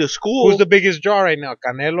everybody to school. Who's the biggest draw right now?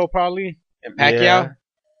 Canelo, probably? And Pacquiao? Yeah.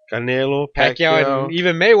 Canelo, Pacquiao, and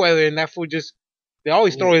even Mayweather, and that fool just. They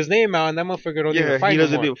always throw his name out, and that motherfucker don't even fight. He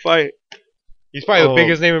doesn't even fight. He's probably the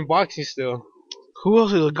biggest name in boxing still. Who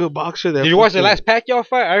else is a good boxer? Did you watch the last Pacquiao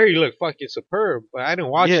fight? I heard he looked fucking superb, but I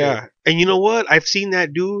didn't watch it. Yeah, and you know what? I've seen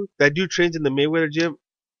that dude. That dude trains in the Mayweather gym.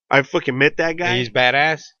 I fucking met that guy. And he's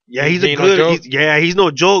badass. Yeah, he's a good. He's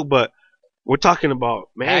no joke. But we're talking about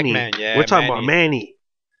Manny. We're talking about Manny.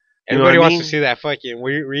 Everybody wants to see that fucking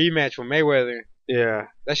rematch with Mayweather. Yeah.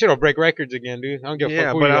 That shit'll break records again, dude. I don't give a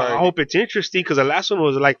fuck who but you are. I hope it's interesting because the last one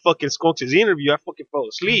was like fucking Skunks' interview. I fucking fell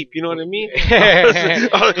asleep. You know what I mean?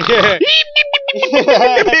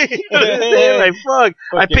 Like fuck,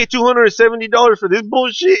 I paid $270 for this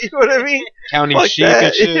bullshit. You know what I mean? Counting sheep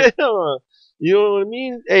and shit. You know what I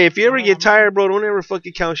mean? Hey, if you ever get tired, bro, don't ever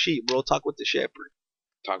fucking count sheep, bro. Talk with the shepherd.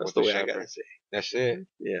 That's the way I gotta say. That's it.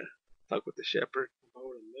 Yeah. Talk with the shepherd.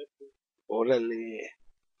 Orale.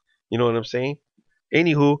 You know what I'm saying?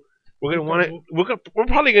 Anywho, we're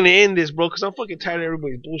probably gonna end this, bro, because I'm fucking tired of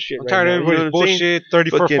everybody's bullshit. I'm tired of everybody's bullshit.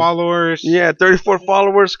 34 followers. Yeah, 34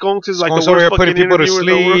 followers. Skunks is like the worst fucking people to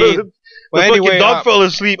sleep. But anyway, fucking dog fell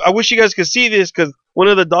asleep. I wish you guys could see this because one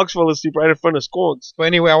of the dogs fell asleep right in front of Skunks. But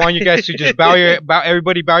anyway, I want you guys to just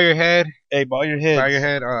everybody bow your head. Hey, bow your head. Bow your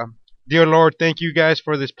head. Dear Lord, thank you guys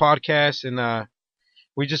for this podcast, and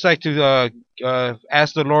we just like to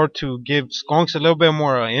ask the Lord to give Skunks a little bit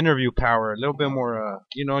more interview power, a little bit more,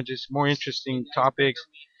 just more interesting topics.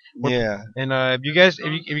 Yeah. And if you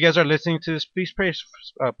guys are listening to this, please pray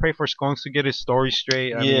for Skunks to get his story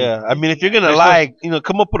straight. I mean, if you're gonna lie,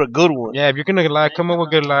 come up with a good one. Yeah, if you're gonna lie, come up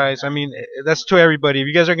with good lies. I mean, that's to everybody. If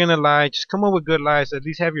you guys are gonna lie, just come up with good lies. At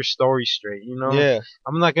least have your story straight. Yeah.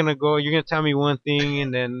 I'm not gonna go. You're gonna tell me one thing,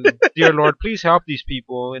 and then, dear Lord, please help these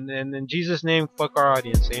people. And in Jesus' name, fuck our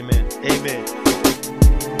audience. Amen. Amen.